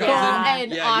it's her hysterical cousin.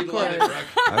 and Yeah, you'd love awkward. it, Brooke.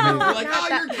 I mean, You're like, oh,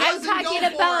 your cousin, I'm talking go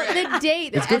for about it. the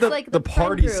date. it's as good that like the friend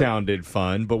party group. sounded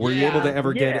fun, but were you able to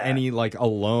ever get Yeah. any like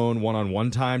alone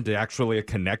one-on-one time to actually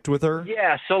connect with her?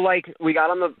 Yeah, so like we got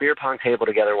on the beer pong table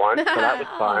together once, so that was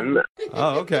fun.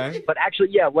 Oh, okay. But actually,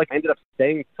 yeah, like I ended up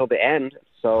staying till the end,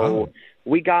 so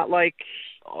we got like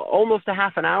almost a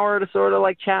half an hour to sort of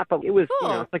like chat. But it was,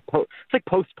 it's like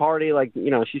post party. Like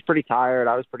she's pretty tired.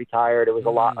 I was pretty tired. It was a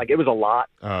lot. Like it was a lot.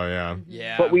 Oh, yeah.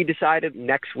 Yeah. But we decided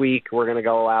next week we're gonna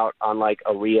go out on like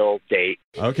a real date.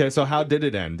 Okay, so how did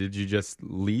it end? Did you just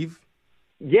leave?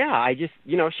 Yeah, I just,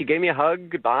 she gave me a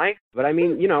hug, goodbye. But I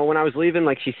mean, when I was leaving,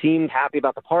 like, she seemed happy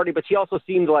about the party, but she also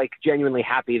seemed, like, genuinely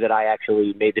happy that I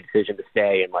actually made the decision to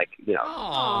stay and, like,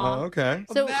 Oh, okay.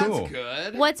 So That's cool.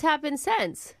 good. What's happened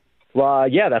since? Well,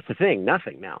 yeah, that's the thing.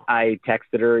 Nothing now. I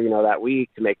texted her, that week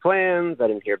to make plans. I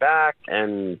didn't hear back.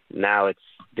 And now it's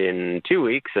been 2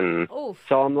 weeks. And Oof.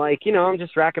 so I'm like, I'm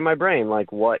just racking my brain.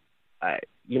 Like, what?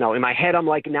 in my head, I'm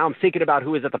like, now I'm thinking about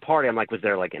who was at the party. I'm like, was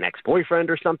there like an ex-boyfriend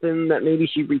or something that maybe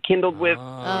she rekindled with?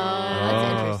 Oh,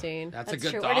 that's interesting. That's a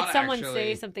good true. thought, Or did someone actually.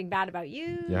 say something bad about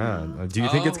you? Yeah. Do you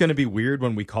think it's going to be weird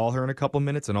when we call her in a couple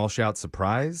minutes and all shout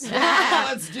surprise?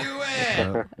 Let's do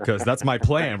it. Because that's my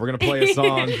plan. We're going to play a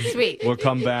song. Sweet. We'll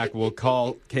come back. We'll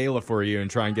call Kayla for you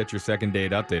and try and get your second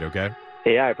date update, okay?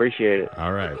 Yeah, I appreciate it.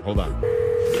 All right. Hold on.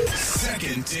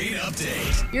 Second date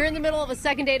update. You're in the middle of a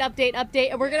second date update,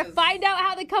 and we're going to find out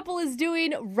how the couple is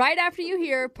doing right after you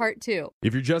hear part 2.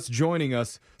 If you're just joining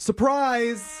us,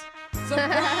 surprise!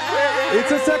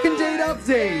 It's a second date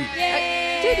update.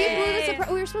 Dude, you blew the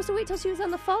surprise. We were supposed to wait till she was on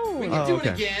the phone. We can do it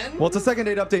again. Well, it's a second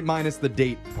date update minus the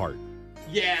date part.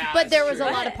 Yeah. But there was a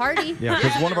lot of party. Yeah,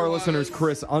 because one of our there listeners, was.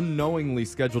 Chris, unknowingly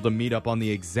scheduled a meetup on the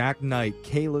exact night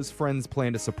Kayla's friends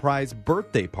planned a surprise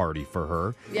birthday party for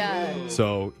her. Yeah.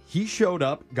 So he showed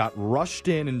up, got rushed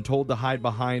in, and told to hide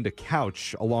behind a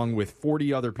couch along with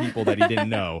 40 other people that he didn't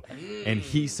know. And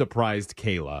he surprised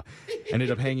Kayla.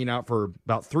 Ended up hanging out for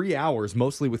about 3 hours,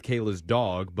 mostly with Kayla's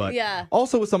dog, but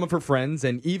also with some of her friends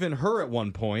and even her at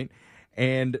one point.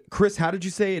 And Chris, how did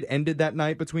you say it ended that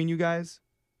night between you guys?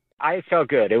 I felt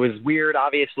good. It was weird,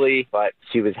 obviously, but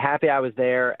she was happy I was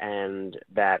there and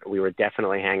that we were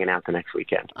definitely hanging out the next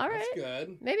weekend. All right. That's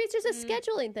good. Maybe it's just a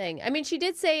scheduling thing. I mean, she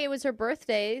did say it was her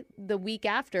birthday the week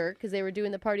after because they were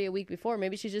doing the party a week before.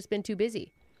 Maybe she's just been too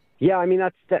busy. Yeah, I mean,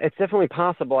 it's definitely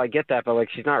possible. I get that, but like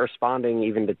she's not responding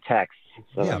even to texts.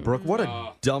 So. Yeah, Brooke, what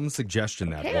a dumb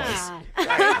suggestion that was.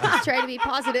 Just trying to be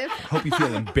positive. Hope you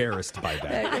feel embarrassed by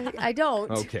that. I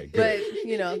don't. Okay, good.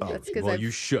 But, that's because well,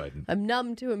 you should. I'm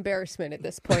numb to embarrassment at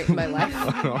this point in my life.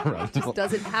 All right. It just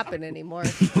doesn't happen anymore.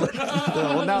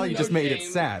 Well, now you just made it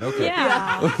sad. Okay.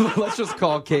 Yeah. Let's just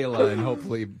call Kayla and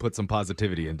hopefully put some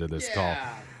positivity into this call.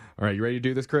 All right, you ready to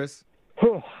do this, Chris?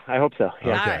 I hope so.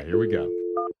 Yeah. Okay, here we go.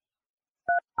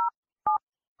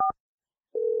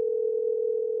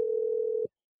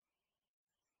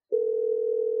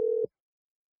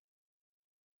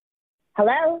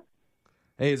 Hello?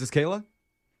 Hey, is this Kayla?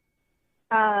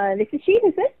 This is she.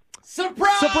 Who's this?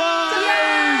 Surprise!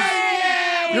 Surprise!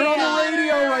 Yay! You're on the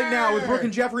radio right now with Brooke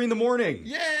and Jeffrey in the morning.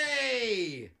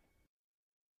 Yay!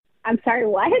 I'm sorry,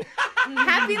 what?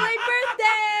 Happy late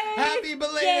birthday! Happy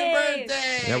belated Yay!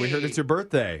 birthday! Yeah, we heard it's your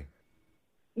birthday.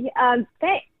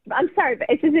 I'm sorry, but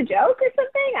is this a joke or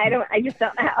something? I just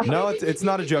don't know. No, it's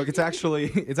not a joke. It's actually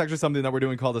something that we're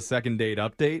doing called a second date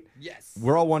update. Yes.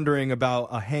 We're all wondering about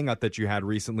a hangout that you had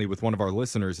recently with one of our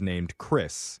listeners named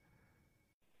Chris.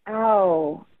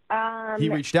 Oh. He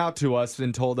reached out to us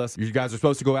and told us you guys were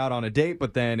supposed to go out on a date,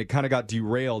 but then it kind of got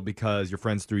derailed because your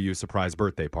friends threw you a surprise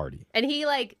birthday party. And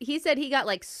he said he got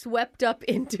swept up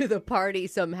into the party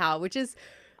somehow, which is,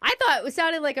 I thought it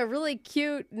sounded like a really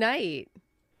cute night.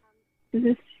 This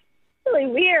is really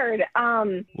weird.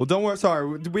 Well, don't worry. Sorry,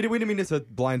 we didn't mean to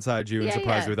blindside you and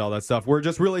surprise you with all that stuff. We're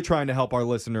just really trying to help our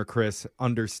listener, Chris,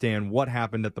 understand what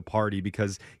happened at the party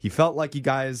because he felt like you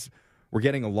guys were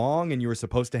getting along and you were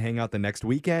supposed to hang out the next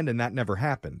weekend, and that never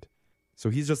happened. So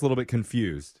he's just a little bit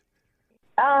confused.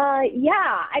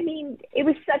 Yeah. I mean, it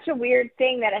was such a weird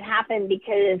thing that had happened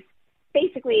because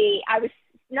basically I was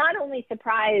not only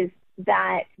surprised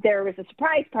that there was a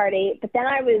surprise party, but then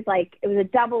I was like, it was a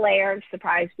double layer of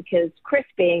surprise because Chris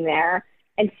being there.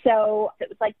 And so it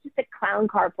was like just a clown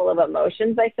car full of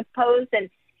emotions, I suppose. And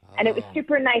it was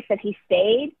super nice that he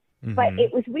stayed, but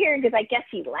it was weird because I guess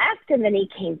he left and then he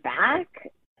came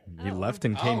back. He left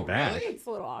and came back. Really? It's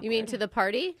a little awkward. You mean to the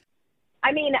party?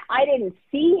 I mean, I didn't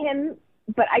see him,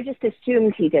 but I just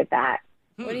assumed he did that.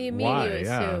 What do you mean Why? you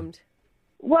assumed?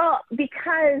 Well,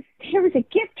 because there was a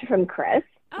gift from Chris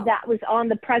that was on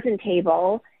the present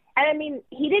table. And I mean,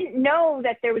 he didn't know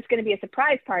that there was going to be a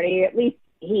surprise party. At least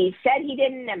he said he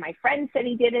didn't, and my friend said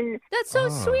he didn't. That's so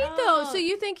sweet, though. So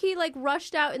you think he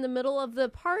rushed out in the middle of the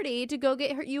party to go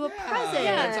get you a present?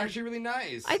 Yeah, that's actually really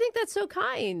nice. I think that's so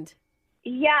kind.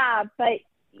 Yeah, but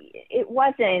it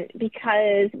wasn't,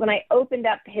 because when I opened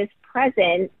up his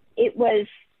present, it was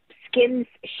Skims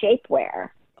shapewear.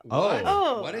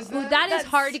 Oh. What is Ooh, that? that is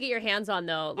hard to get your hands on,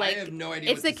 though. I have no idea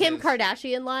It's what the this Kim is.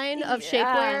 Kardashian line of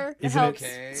shapewear. Isn't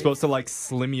it supposed to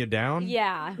slim you down?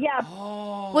 Yeah. Yeah.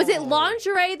 Was it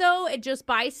lingerie, though, just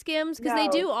by Skims? Because they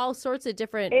No. do all sorts of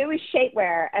different... It was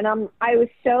shapewear, and I was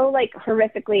so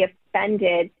horrifically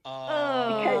offended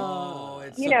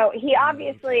because he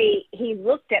obviously he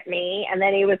looked at me and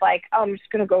then he was like, "Oh, I'm just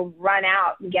gonna go run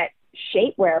out and get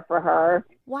shapewear for her."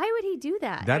 Why would he do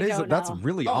that? That's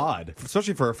really odd,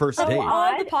 especially for a first date.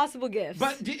 All the possible gifts.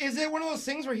 But is it one of those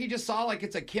things where he just saw like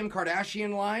it's a Kim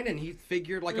Kardashian line and he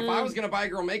figured like if I was gonna buy a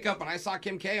girl makeup and I saw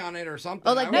Kim K on it or something?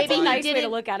 Oh, like maybe nice way to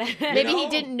look at it. Maybe he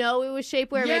didn't know it was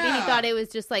shapewear. Maybe he thought it was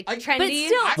just like trendy.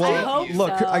 But still, I hope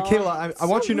look, so. Kayla, I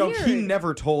want you to know he weird.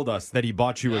 never told us that he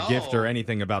bought you a gift or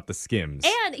anything about the Skims.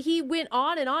 And he went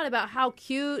on and on about how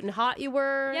cute and hot you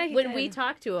were when we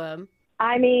talked to him.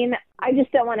 I mean, I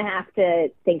just don't want to have to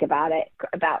think about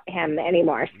him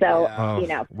anymore. So,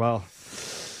 Well,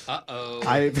 uh-oh.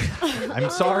 I'm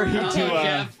sorry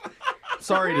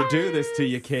sorry to do this to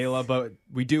you, Kayla, but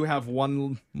we do have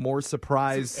one more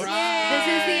surprise. This is the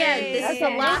end. This is the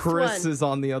last Chris one. is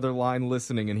on the other line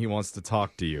listening, and he wants to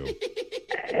talk to you.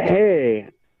 Hey.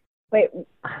 Wait,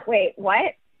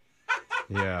 what?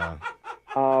 Yeah.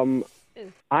 I'm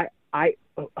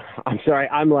sorry.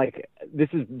 I'm like, this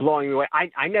is blowing me away.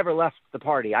 I never left the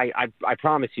party. I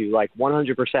promise you, like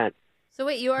 100%. So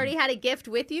wait, you already had a gift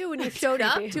with you when you showed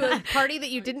up to a party that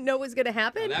you didn't know was going to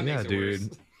happen? Yeah,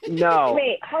 dude. No.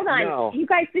 Wait, hold on. No. You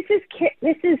guys, this is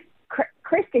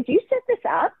Chris. Did you set this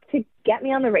up to get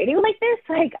me on the radio like this?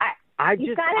 Like, I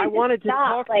wanted to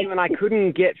talk to you, and I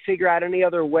couldn't figure out any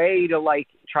other way to like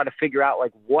try to figure out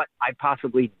like what I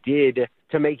possibly did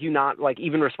to make you not like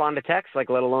even respond to texts, like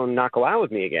let alone not go out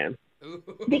with me again.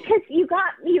 Because you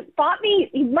bought me,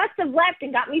 you must have left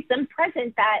and got me some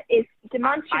present that is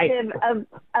demonstrative of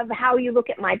how you look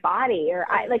at my body, or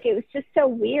it was just so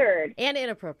weird and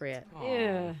inappropriate.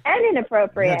 Yeah, and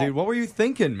inappropriate. Yeah, dude, what were you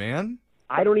thinking, man?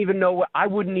 I don't even know. I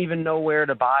wouldn't even know where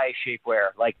to buy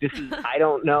shapewear. Like this is, I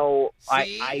don't know.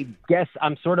 I guess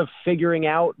I'm sort of figuring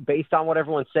out based on what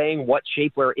everyone's saying what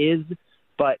shapewear is.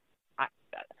 But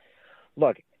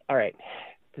look, all right,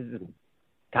 this is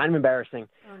kind of embarrassing.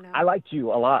 Oh, no. I liked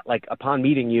you a lot, like upon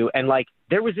meeting you, and like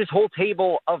there was this whole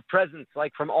table of presents,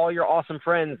 like from all your awesome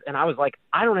friends, and I was like,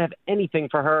 I don't have anything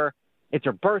for her. It's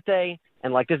her birthday,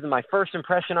 and like this is my first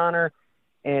impression on her,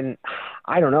 and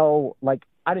I don't know, like.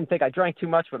 I didn't think I drank too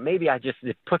much, but maybe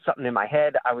it put something in my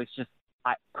head. I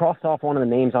crossed off one of the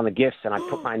names on the gifts and I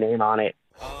put my name on it.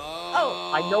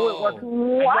 Oh, I know it wasn't.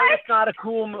 What? I know it's not a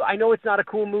cool move. I know it's not a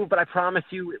cool move, but I promise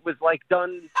you, it was like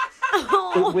done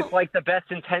with like the best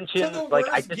intentions. The like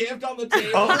worst gift on the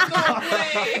table.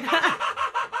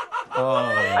 No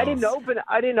way. I didn't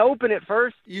open it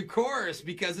first. Of course,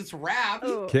 because it's wrapped.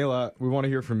 Kayla, we want to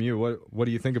hear from you. What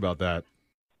do you think about that?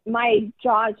 my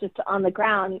jaw is just on the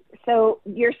ground. So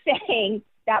you're saying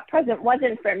that present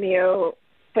wasn't from you,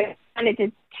 but you wanted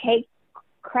to take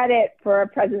credit for a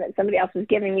present that somebody else was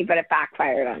giving me, but it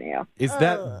backfired on you. Is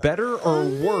that better or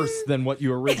worse than what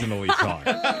you originally thought?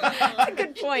 That's a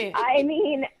good point. I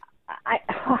mean,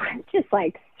 I'm just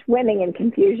like swimming in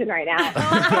confusion right now. Oh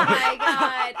my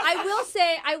God.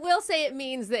 I will say it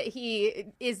means that he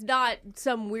is not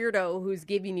some weirdo who's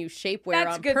giving you shapewear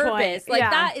That's on a good purpose. point. Like Yeah.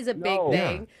 that is a big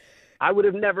thing. I would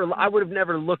have never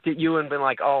looked at you and been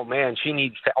like, oh man, she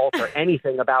needs to alter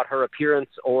anything about her appearance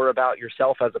or about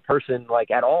yourself as a person, like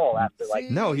at all. After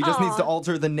like, no, he just needs to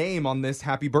alter the name on this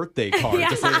happy birthday card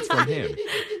to say it's from him.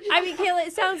 I mean, Kayla,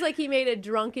 it sounds like he made a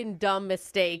drunken, dumb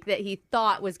mistake that he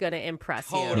thought was going to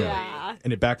impress you. Yeah.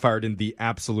 And it backfired in the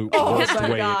absolute worst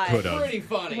my way God. it could have. Pretty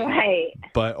funny. Right.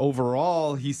 But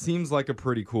overall, he seems like a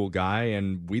pretty cool guy,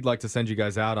 and we'd like to send you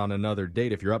guys out on another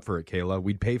date. If you're up for it, Kayla,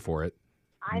 we'd pay for it.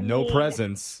 No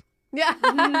presents. Yeah.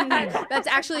 That's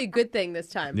actually a good thing this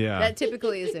time. Yeah. That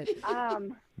typically isn't.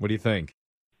 What do you think?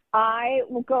 I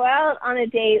will go out on a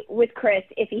date with Chris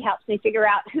if he helps me figure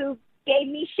out who gave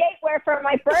me shapewear for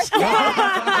my birthday.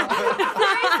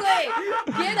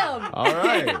 Seriously. Get him. All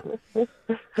right.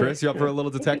 Chris, you up for a little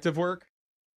detective work?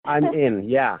 I'm in,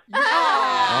 yeah. All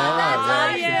right.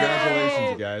 Well, Yay.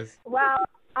 congratulations, you guys. Well,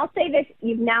 I'll say this.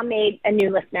 You've now made a new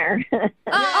listener.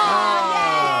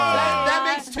 That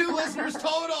makes 2 listeners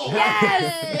total.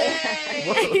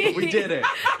 Yes. We did it.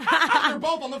 They're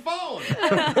both on the phone.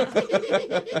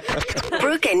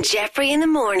 Brooke and Jeffrey in the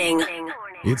morning.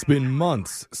 It's been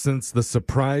months since the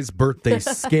surprise birthday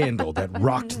scandal that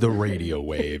rocked the radio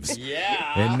waves.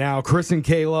 Yeah. And now Chris and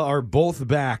Kayla are both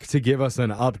back to give us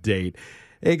an update.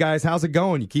 Hey, guys, how's it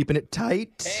going? You keeping it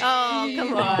tight? Oh,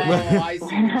 come on. Oh, I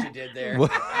see what you did there.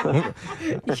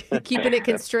 Keeping it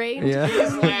constrained. Yeah.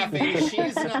 She's laughing.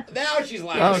 Now she's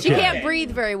laughing. She can't breathe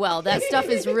very well. That stuff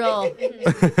is real.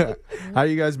 How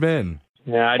you guys been?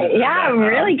 Yeah, I'm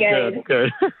really good.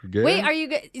 Good. Good? Wait, are you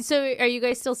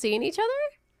guys still seeing each other?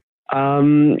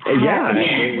 Yeah,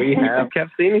 we have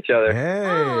kept seeing each other. Hey.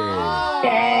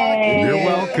 Yay. You're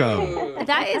welcome.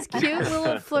 That is cute,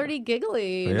 little flirty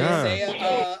giggly. Yeah. They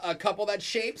say a couple that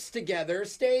shapes together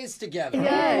stays together.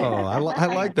 Yeah. Oh, I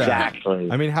like that. Exactly.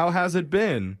 I mean, how has it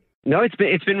been? No, it's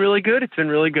been really good. It's been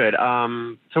really good.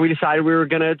 So we decided we were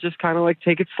gonna just kind of like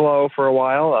take it slow for a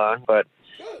while. But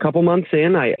a couple months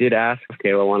in, I did ask if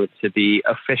Kayla wanted to be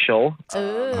official. Ooh.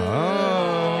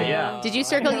 Oh. Yeah. Did you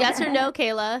circle yes or no,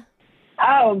 Kayla?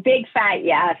 Oh, big fat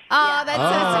yes. Oh, that's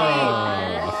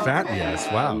so Oh, fat yes.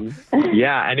 Wow.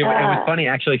 Yeah, and it was funny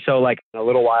actually. So like a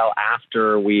little while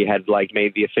after we had like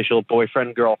made the official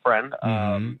boyfriend girlfriend,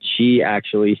 she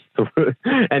actually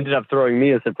ended up throwing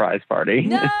me a surprise party.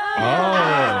 No.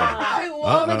 I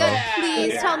love Oh my God! that.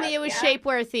 Please tell me it was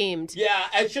shapewear themed. Yeah,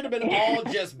 it should have been all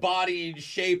just body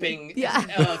shaping, Yeah.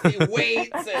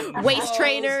 Weights and Waist clothes.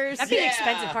 trainers. That'd be an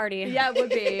expensive party. Yeah, it would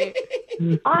be.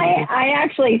 I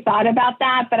actually thought about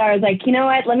that, but I was like, you know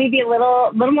what? Let me be a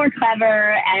little more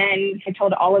clever. And I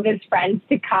told all of his friends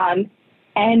to come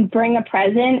and bring a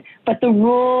present. But the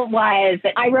rule was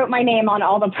that I wrote my name on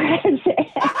all the presents.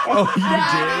 Oh, you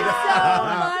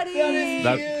That is so funny.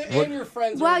 That's what, And your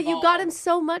friends Wow, are you got him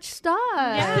so much stuff.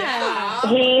 Yeah.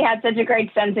 He had such a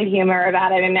great sense of humor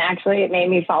about it, and actually it made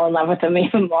me fall in love with him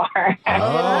even more.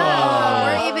 Oh,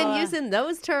 we're even using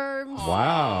those terms.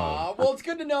 Wow. Well, it's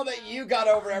good to know that you got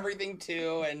over everything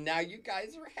too, and now you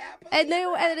guys are happy.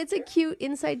 And it's a cute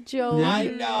inside joke. I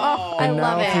know. Oh, I And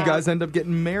now, love if it. you guys end up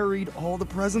getting married, all the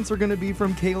presents are going to be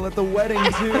from Kayla at the wedding,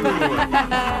 too.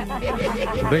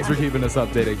 Thanks for keeping us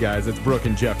updated, guys. It's Brooke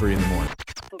and Jeffrey in the morning.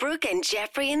 Brooke and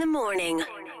Jeffrey in the morning.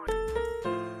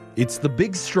 It's the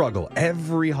big struggle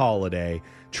every holiday,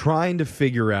 trying to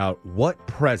figure out what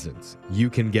presents you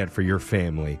can get for your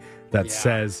family that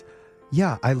says,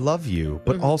 yeah, I love you,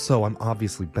 but also I'm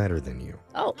obviously better than you.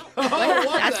 Oh, what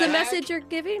that's the the heck? message you're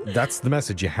giving? That's the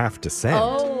message you have to send.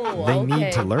 Oh, they okay.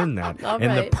 need to learn that. All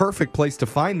and the right. perfect place to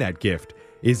find that gift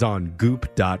is on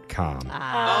goop.com.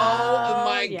 Oh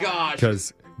my gosh.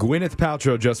 Because Gwyneth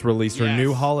Paltrow just released her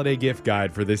new holiday gift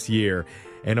guide for this year.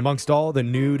 And amongst all the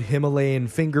nude Himalayan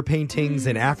finger paintings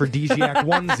and aphrodisiac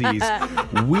onesies,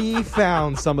 we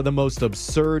found some of the most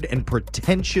absurd and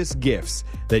pretentious gifts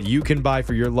that you can buy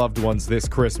for your loved ones this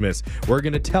Christmas. We're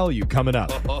going to tell you coming up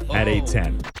at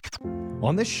 8:10.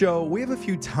 On this show, we have a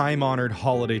few time-honored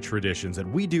holiday traditions that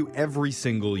we do every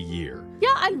single year.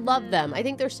 Yeah, I love them. I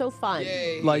think they're so fun.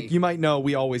 Like, you might know,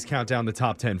 we always count down the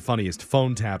top 10 funniest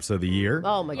phone taps of the year.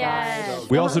 Oh, my gosh.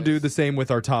 We also do the same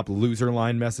with our top loser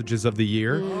line messages of the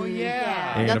year. Oh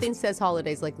yeah. And Nothing says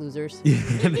holidays like losers.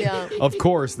 Of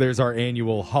course, there's our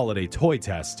annual holiday toy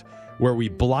test, where we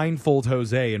blindfold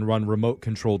Jose and run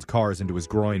remote-controlled cars into his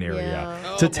groin area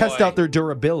to test out their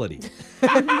durability.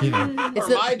 It's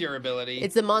my durability.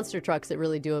 It's the monster trucks that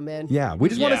really do them in. Yeah, we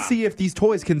just want to see if these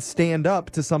toys can stand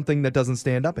up to something that doesn't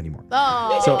stand up anymore.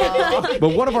 Oh. So, but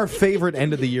one of our favorite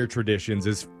end-of-the-year traditions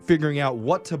is figuring out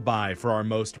what to buy for our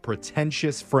most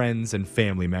pretentious friends and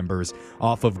family members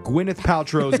off of Gwyneth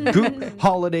Paltrow's Goop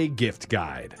Holiday Gift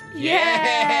Guide.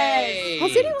 Yay!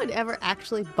 Has anyone ever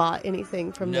actually bought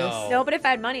anything from this? No, but if I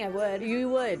had money, I would. You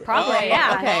would? Probably,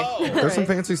 yeah. Okay. There's some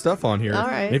fancy stuff on here. All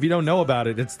right. And if you don't know about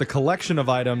it, it's the collection of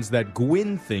items that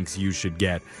Gwyn thinks you should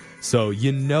get. So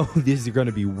you know these are going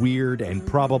to be weird and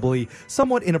probably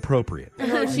somewhat inappropriate.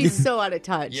 Oh, she's so out of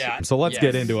touch. So let's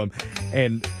get into them.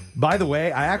 And by the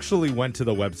way, I actually went to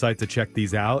the website to check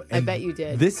these out. I And bet you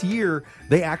did. This year,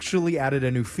 they actually added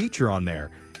a new feature on there.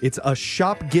 It's a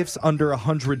shop gifts under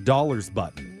 $100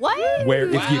 button. What? Where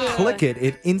if you click it,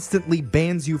 it instantly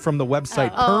bans you from the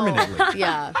website permanently.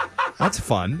 Yeah. That's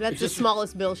fun. That's the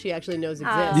smallest bill she actually knows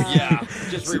exists. Yeah,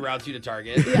 just reroutes you to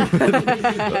Target.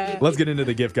 Let's get into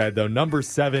the gift guide, though. Number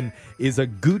 7 is a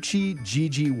Gucci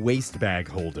Gigi waist bag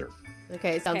holder.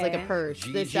 Okay, sounds like a purse.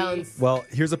 This sounds... Well,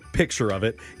 here's a picture of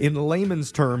it. In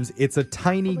layman's terms, it's a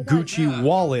tiny Gucci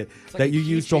wallet that you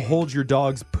use to hold your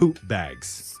dog's poop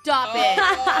bags. Stop it.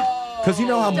 Because you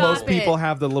know how Stop most it. people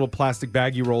have the little plastic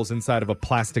baggie rolls inside of a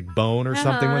plastic bone or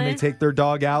something when they take their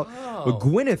dog out? But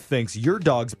Gwyneth thinks your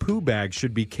dog's poo bag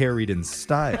should be carried in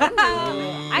style.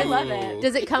 I love it.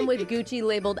 Does it come with Gucci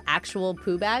labeled actual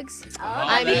poo bags?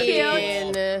 I that'd be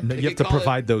mean... No, you have to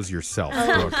provide those yourself,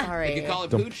 Brooke. Sorry. You can call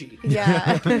it Don't- Poochie.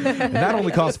 Yeah. And that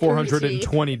only costs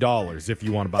 $420 if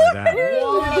you want to buy that.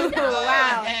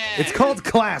 Wow. It's called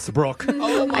class, Brooke.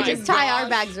 I just tie our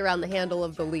bags around the handle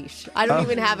of the leash. I don't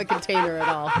even have a container at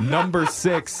all. Number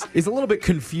 6 is a little bit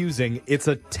confusing. It's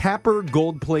a Tapper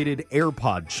gold-plated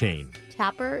AirPod chain.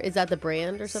 Tapper? Is that the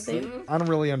brand or something? I don't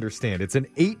really understand. It's an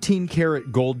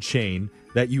 18-karat gold chain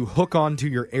that you hook onto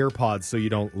your AirPods so you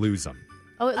don't lose them.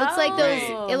 Oh, it looks like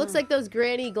those. It looks like those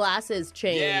granny glasses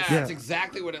chains. Yeah, that's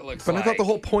exactly what it looks But like. I thought the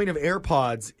whole point of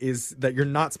AirPods is that you're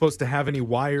not supposed to have any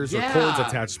wires or cords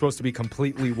attached. You're supposed to be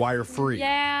completely wire-free.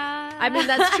 Yeah. I mean,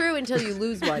 that's true until you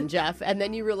lose one, Jeff, and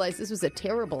then you realize this was a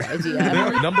terrible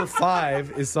idea. Number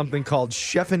 5 is something called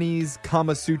Cheffany's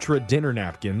Kama Sutra dinner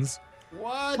napkins.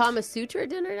 What? Kama Sutra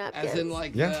dinner napkins? As in,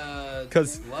 like, Yeah.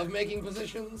 'Cause love-making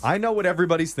positions? I know what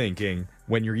everybody's thinking.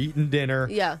 When you're eating dinner,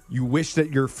 Yeah. you wish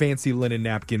that your fancy linen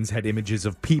napkins had images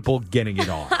of people getting it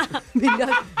on.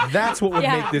 That's what would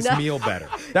make this meal better.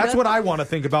 That's what I want to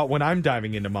think about when I'm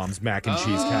diving into Mom's mac and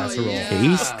cheese casserole.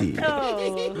 Tasty.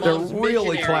 They're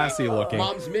really classy looking.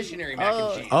 Mom's missionary mac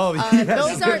and cheese. Oh, yes.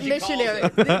 Those aren't missionary.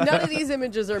 None of these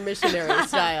images are missionary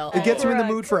style. It gets you in the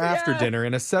mood for after dinner,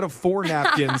 and a set of 4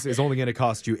 napkins is only going to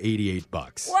cost you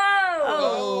 $88. Whoa!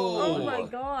 Oh my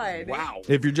God! Wow!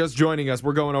 If you're just joining us,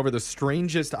 we're going over the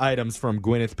strangest items from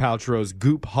Gwyneth Paltrow's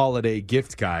Goop Holiday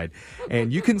Gift Guide,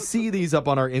 and you can see these up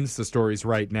on our Insta stories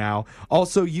right now.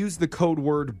 Also, use the code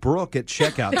word Brooke at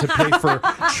checkout to pay for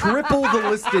triple the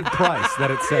listed price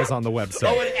that it says on the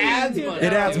website. Oh, it adds money.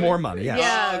 It adds more money. Yes.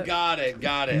 Yeah. Oh,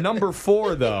 got it. Number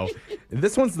 4, though.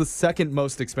 This one's the second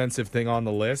most expensive thing on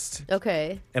the list.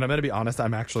 Okay. And I'm going to be honest,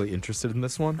 I'm actually interested in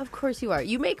this one. Of course you are.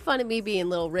 You make fun of me being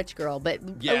little rich girl, but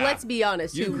let's be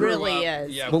honest, who really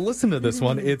is. Yeah. Well, listen to this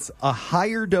one. It's a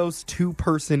higher dose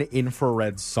 2-person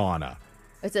infrared sauna.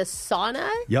 It's a sauna?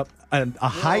 Yep. And a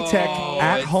high-tech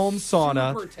at-home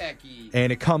sauna. Super techy.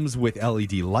 And it comes with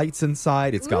LED lights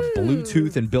inside. It's got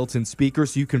Bluetooth and built-in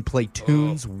speakers so you can play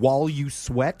tunes while you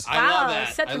sweat. I love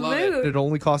that. Set the I love mood. It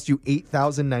only costs you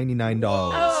 $8,099.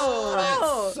 Oh,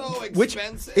 that's so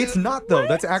expensive. Which, it's not, though.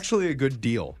 That's actually a good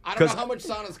deal. I don't know how much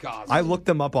saunas cost. I looked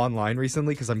them up online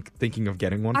recently because I'm thinking of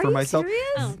getting one Are for you myself.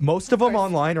 serious? Most of them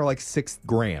online are like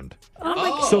 $6,000. Oh my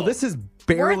God. So this is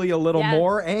barely a little yeah.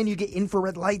 more, and you get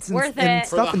infrared lights and, Worth and it.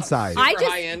 stuff inside.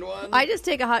 high-end one? I just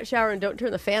take a hot shower and don't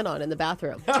turn the fan on in the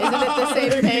bathroom. Isn't it the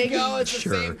same thing? Go, it's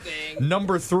Sure. the same thing.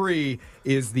 Number 3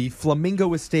 is the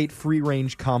Flamingo Estate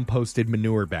free-range composted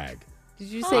manure bag. Did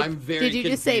you say? I'm very Did you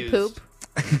just say confused.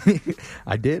 poop?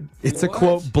 I did. It's a What?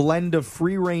 quote blend of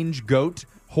free-range goat,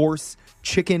 horse,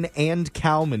 chicken, and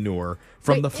cow manure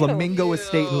from Wait, the Flamingo ew.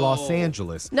 Estate in Los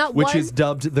Angeles, Not which one- is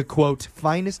dubbed the quote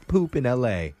finest poop in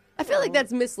LA. I feel like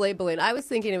that's mislabeling. I was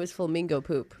thinking it was flamingo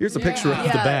poop. Here's a picture of the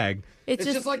Yeah. bag. It's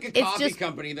just like a it's coffee just-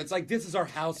 company that's like, this is our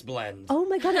house blend. Oh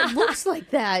my God, it looks like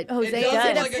that, Jose. It Is does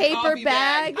it look a like a paper coffee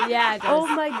bag? bag. Yeah, it does. Oh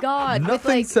my God. With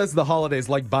Nothing like, says the holidays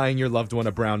like buying your loved one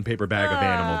a brown paper bag of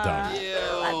animal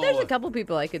dung. there's a couple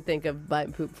people I could think of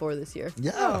buying poop for this year.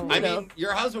 Yeah. I mean,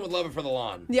 your husband would love it for the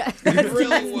lawn. Yeah. He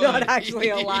really would. not actually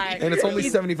a lie. And it's only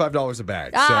 $75 a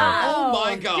bag. Oh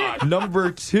my God. So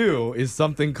number 2 is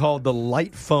something called the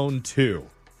Light Phone 2.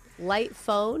 Light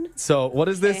phone? So what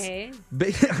is this? Okay.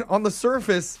 On the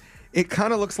surface, it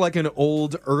kind of looks like an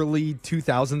old, early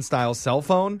 2000 style cell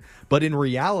phone, but in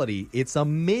reality, it's a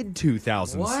mid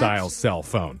 2000 style cell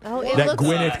phone Oh, it that looks-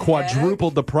 Gwyneth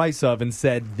quadrupled the price of and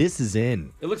said, "This is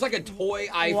in." It looks like a toy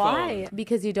iPhone. Why?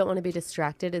 Because you don't want to be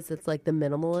distracted. It's like the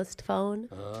minimalist phone.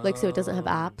 Like, so it doesn't have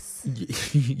apps.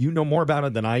 You know more about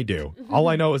it than I do. All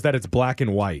I know is that it's black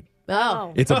and white.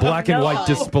 Oh. It's a black and white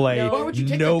display, No. Why would you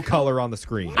take no color on the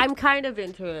screen. I'm kind of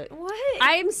into it. What?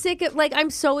 I'm sick of, I'm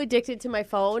so addicted to my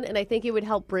phone, and I think it would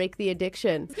help break the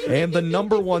addiction. And the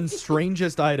number 1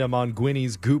 strangest item on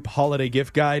Gwynny's Goop Holiday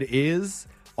Gift Guide is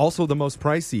also the most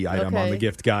pricey item on Okay. the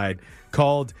gift guide,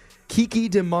 called Kiki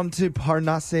de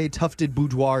Montparnasse Tufted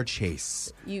Boudoir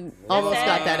Chase. You almost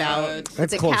got that out. That's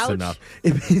It's a close couch? enough.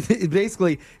 It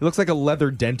basically, it looks like a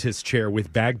leather dentist chair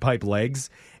with bagpipe legs,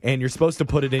 and you're supposed to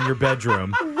put it in your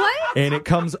bedroom. What? And it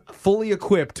comes fully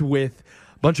equipped with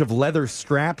a bunch of leather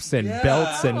straps and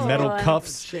belts and metal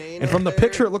cuffs. And from the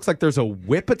picture, it looks like there's a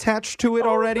whip attached to it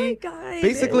already. God.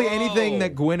 Basically, anything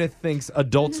that Gwyneth thinks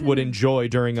adults would enjoy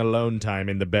during alone time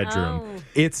in the bedroom,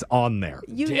 it's on there.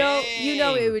 You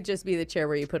know it would just be the chair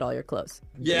where you put all your clothes.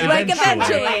 Yeah. Like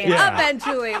eventually. Yeah.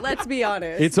 Eventually. Let's be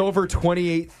honest. It's over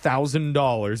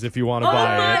 $28,000 if you want to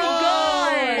buy it.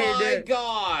 Oh my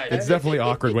God. It's definitely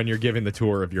awkward when you're giving the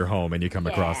tour of your home and you come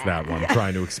across that one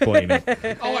trying to explain it.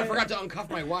 Oh, I forgot to uncuff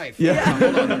my wife. Yeah.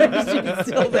 She's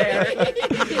still there.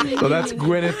 So that's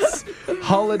Gwyneth's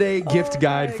holiday gift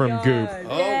guide from Goop. Oh,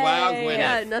 wow, Gwyneth.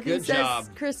 Yeah, nothing Good says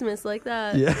job. Christmas like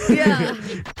that. Yeah. Yeah.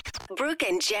 Brooke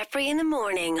and Jeffrey in the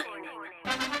morning.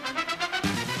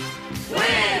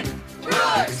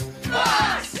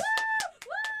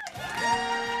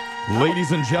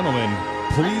 Ladies and gentlemen,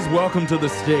 please welcome to the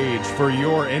stage for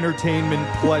your entertainment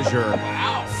pleasure.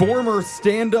 Former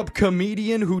stand-up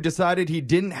comedian who decided he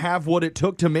didn't have what it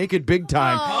took to make it big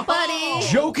time. Oh, buddy.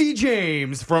 Jokey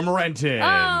James from Renton. Oh.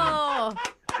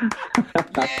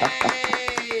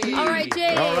 All right,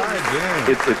 James. All right,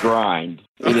 James. It's a grind.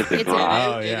 It is a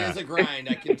grind. Oh, yeah. It is a grind.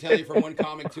 I can tell you from one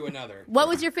comic to another. What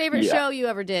was your favorite Yeah. show you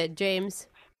ever did, James?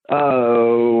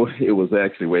 Oh, it was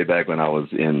actually way back when I was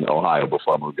in Ohio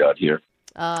before I moved out here.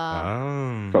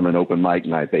 From an open mic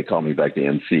night, they called me back to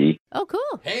MC. Oh,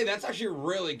 cool. Hey, that's actually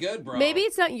really good, bro. Maybe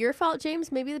it's not your fault,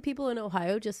 James. Maybe the people in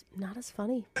Ohio just not as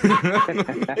funny.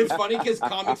 It's funny because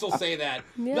comics will say that.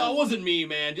 Yeah. No, it wasn't me,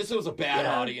 man. Just it was a bad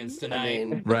audience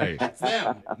tonight. Right. It's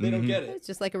them. They don't get it. It's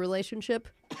just like a relationship.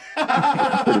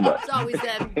 It's always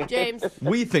them, James.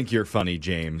 We think you're funny,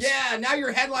 James. Yeah, now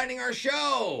you're headlining our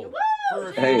show.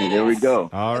 Hey, there we go.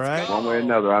 All right. One way or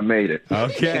another, I made it.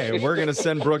 Okay, we're going to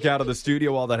send Brooke out of the studio.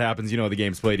 While that happens, you know the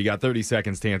game's played. You got 30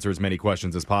 seconds to answer as many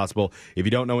questions as possible. If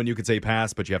you don't know when, you could say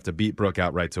pass, but you have to beat Brooke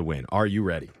outright to win. Are you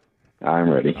ready? I'm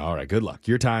ready. All right, good luck.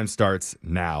 Your time starts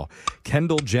now.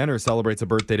 Kendall Jenner celebrates a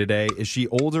birthday today. Is she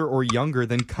older or younger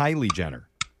than Kylie Jenner?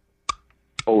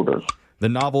 Older. The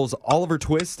novels Oliver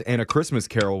Twist and A Christmas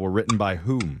Carol were written by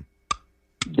whom?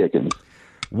 Dickens.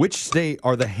 Which state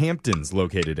are the Hamptons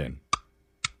located in?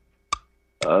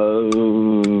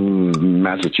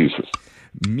 Massachusetts.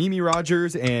 Mimi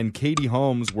Rogers and Katie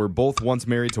Holmes were both once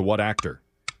married to what actor?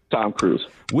 Tom Cruise.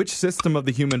 Which system of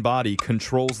the human body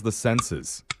controls the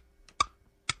senses?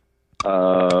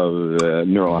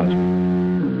 Neurons.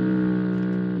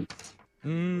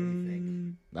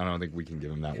 I don't think we can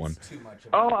give him that one.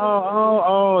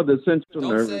 Oh, the central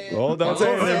nervous. Oh, don't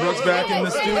say it. Brooke's back in the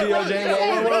studio, James.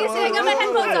 What are you saying? I got my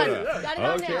headphones on. Got it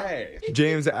on now. Okay.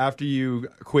 James, after you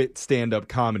quit stand-up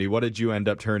comedy, what did you end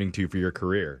up turning to for your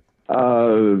career?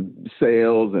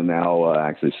 Sales and now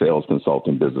actually sales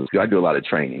consulting business. I do a lot of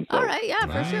training. So. All right,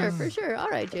 yeah, for sure. All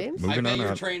right, James. I bet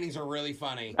your trainings are really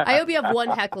funny. I hope you have one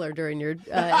heckler during your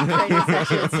training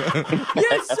sessions.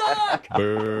 You suck!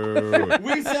 Boo.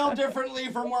 We sell differently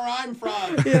from where I'm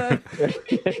from. Yeah.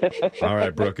 All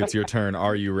right, Brooke, it's your turn.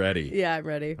 Are you ready? Yeah, I'm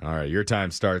ready. All right, your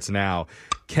time starts now.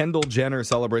 Kendall Jenner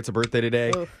celebrates a birthday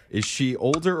today. Oof. Is she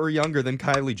older or younger than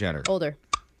Kylie Jenner? Older.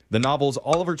 The novels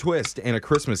Oliver Twist and A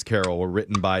Christmas Carol were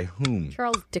written by whom?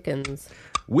 Charles Dickens.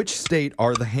 Which state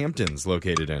are the Hamptons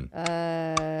located in?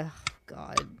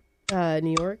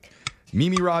 New York.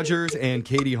 Mimi Rogers and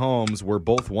Katie Holmes were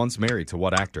both once married to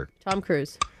what actor? Tom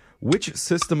Cruise. Which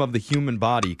system of the human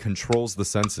body controls the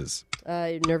senses?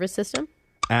 Nervous system.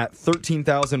 At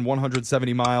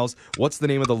 13,170 miles, what's the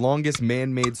name of the longest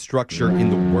man-made structure in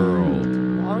the world?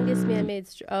 Longest man-made.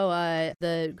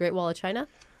 The Great Wall of China.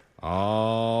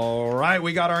 All right,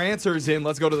 we got our answers in.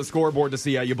 Let's go to the scoreboard to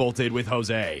see how you both did with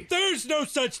Jose. There's no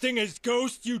such thing as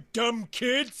ghosts, you dumb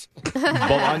kids.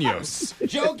 Bolaños.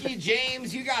 Jokey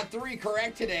James, you got 3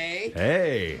 correct today.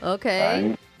 Hey.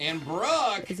 Okay. And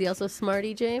Brooke. Is he also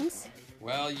Smarty James?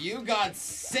 Well, you got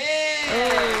 6.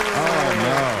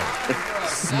 Oh, no.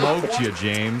 Smoked you,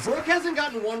 James. Brooke hasn't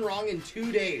gotten one wrong in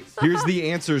 2 days. Here's the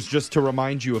answers just to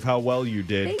remind you of how well you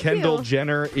did. Thank Kendall you.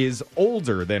 Jenner is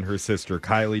older than her sister,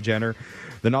 Kylie Jenner.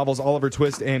 The novels Oliver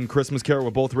Twist and Christmas Carol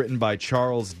were both written by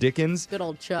Charles Dickens. Good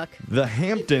old Chuck. The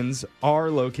Hamptons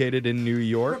are located in New Brooke,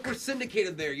 York. we're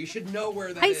syndicated there. You should know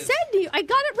where that I is. said to you, I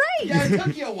got it right. Yeah, it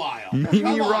took you a while. Mimi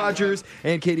Come on, Rogers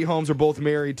and Katie Holmes are both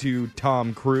married to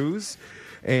Tom Cruise.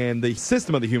 And the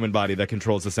system of the human body that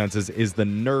controls the senses is the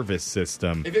nervous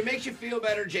system. If it makes you feel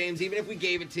better, James, even if we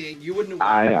gave it to you, you wouldn't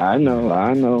have. I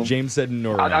know. James said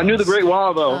neurons. I knew the Great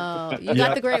Wall, though. Oh, you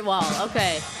got the Great Wall.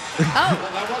 Okay. Oh.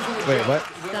 Well, that wasn't a Wait, joke. what?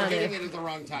 We're hitting it at the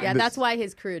wrong time. Yeah, that's why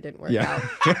his crew didn't work Yeah.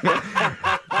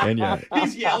 out. And yeah,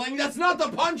 He's yelling. That's not the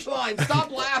punchline.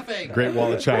 Stop laughing. Great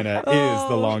Wall of China is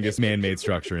the longest man-made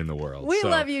structure in the world. We So,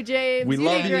 love you, James. We you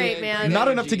love did you. great, man. Not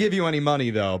enough to give you any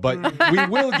money, though, but we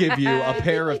will give you a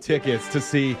pair of tickets to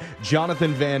see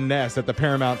Jonathan Van Ness at the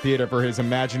Paramount Theater for his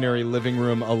Imaginary Living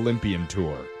Room Olympian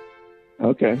Tour.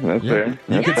 Okay, that's fair. You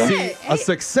That's could fair. see a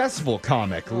successful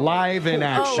comic live in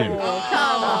action. Oh,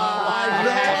 come on.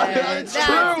 That's That's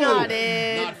true. not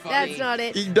it. Not funny. That's not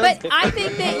it. He does- But I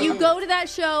think that you go to that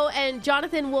show and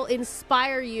Jonathan will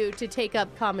inspire you to take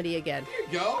up comedy again.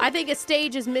 There you go. I think a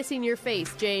stage is missing your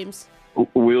face, James.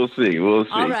 We'll see. We'll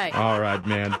see. All right. All right,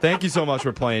 man. Thank you so much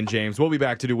for playing, James. We'll be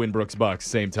back to do Win Brooks Bucks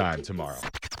same time tomorrow.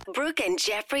 Brooke and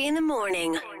Jeffrey in the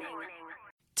morning.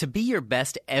 To be your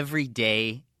best every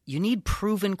day, you need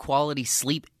proven quality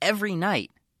sleep every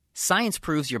night. Science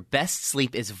proves your best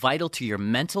sleep is vital to your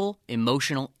mental,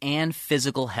 emotional, and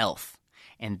physical health.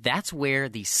 And that's where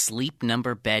the Sleep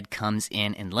Number bed comes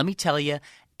in. And let me tell you,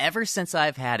 ever since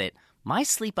I've had it, my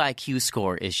sleep IQ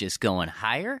score is just going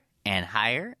higher and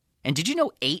higher And did you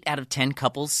know 8 out of 10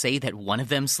 couples say that one of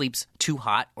them sleeps too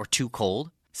hot or too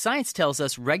cold? Science tells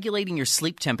us regulating your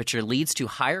sleep temperature leads to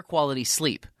higher quality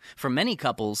sleep. For many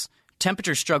couples,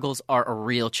 temperature struggles are a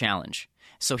real challenge.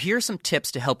 So here are some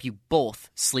tips to help you both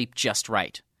sleep just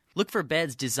right. Look for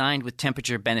beds designed with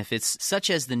temperature benefits such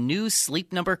as the new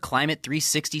Sleep Number Climate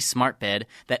 360 smart bed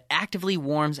that actively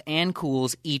warms and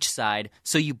cools each side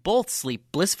so you both sleep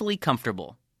blissfully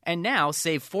comfortable. And now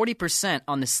save 40%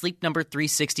 on the Sleep Number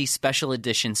 360 Special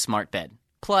Edition smart bed.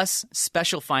 Plus,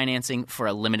 special financing for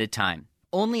a limited time.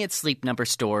 Only at Sleep Number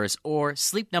stores or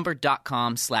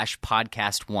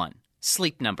sleepnumber.com/podcast1.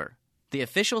 Sleep Number, the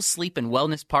official sleep and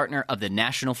wellness partner of the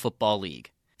National Football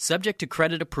League. Subject to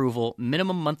credit approval,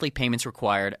 minimum monthly payments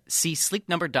required. See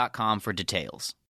sleepnumber.com for details.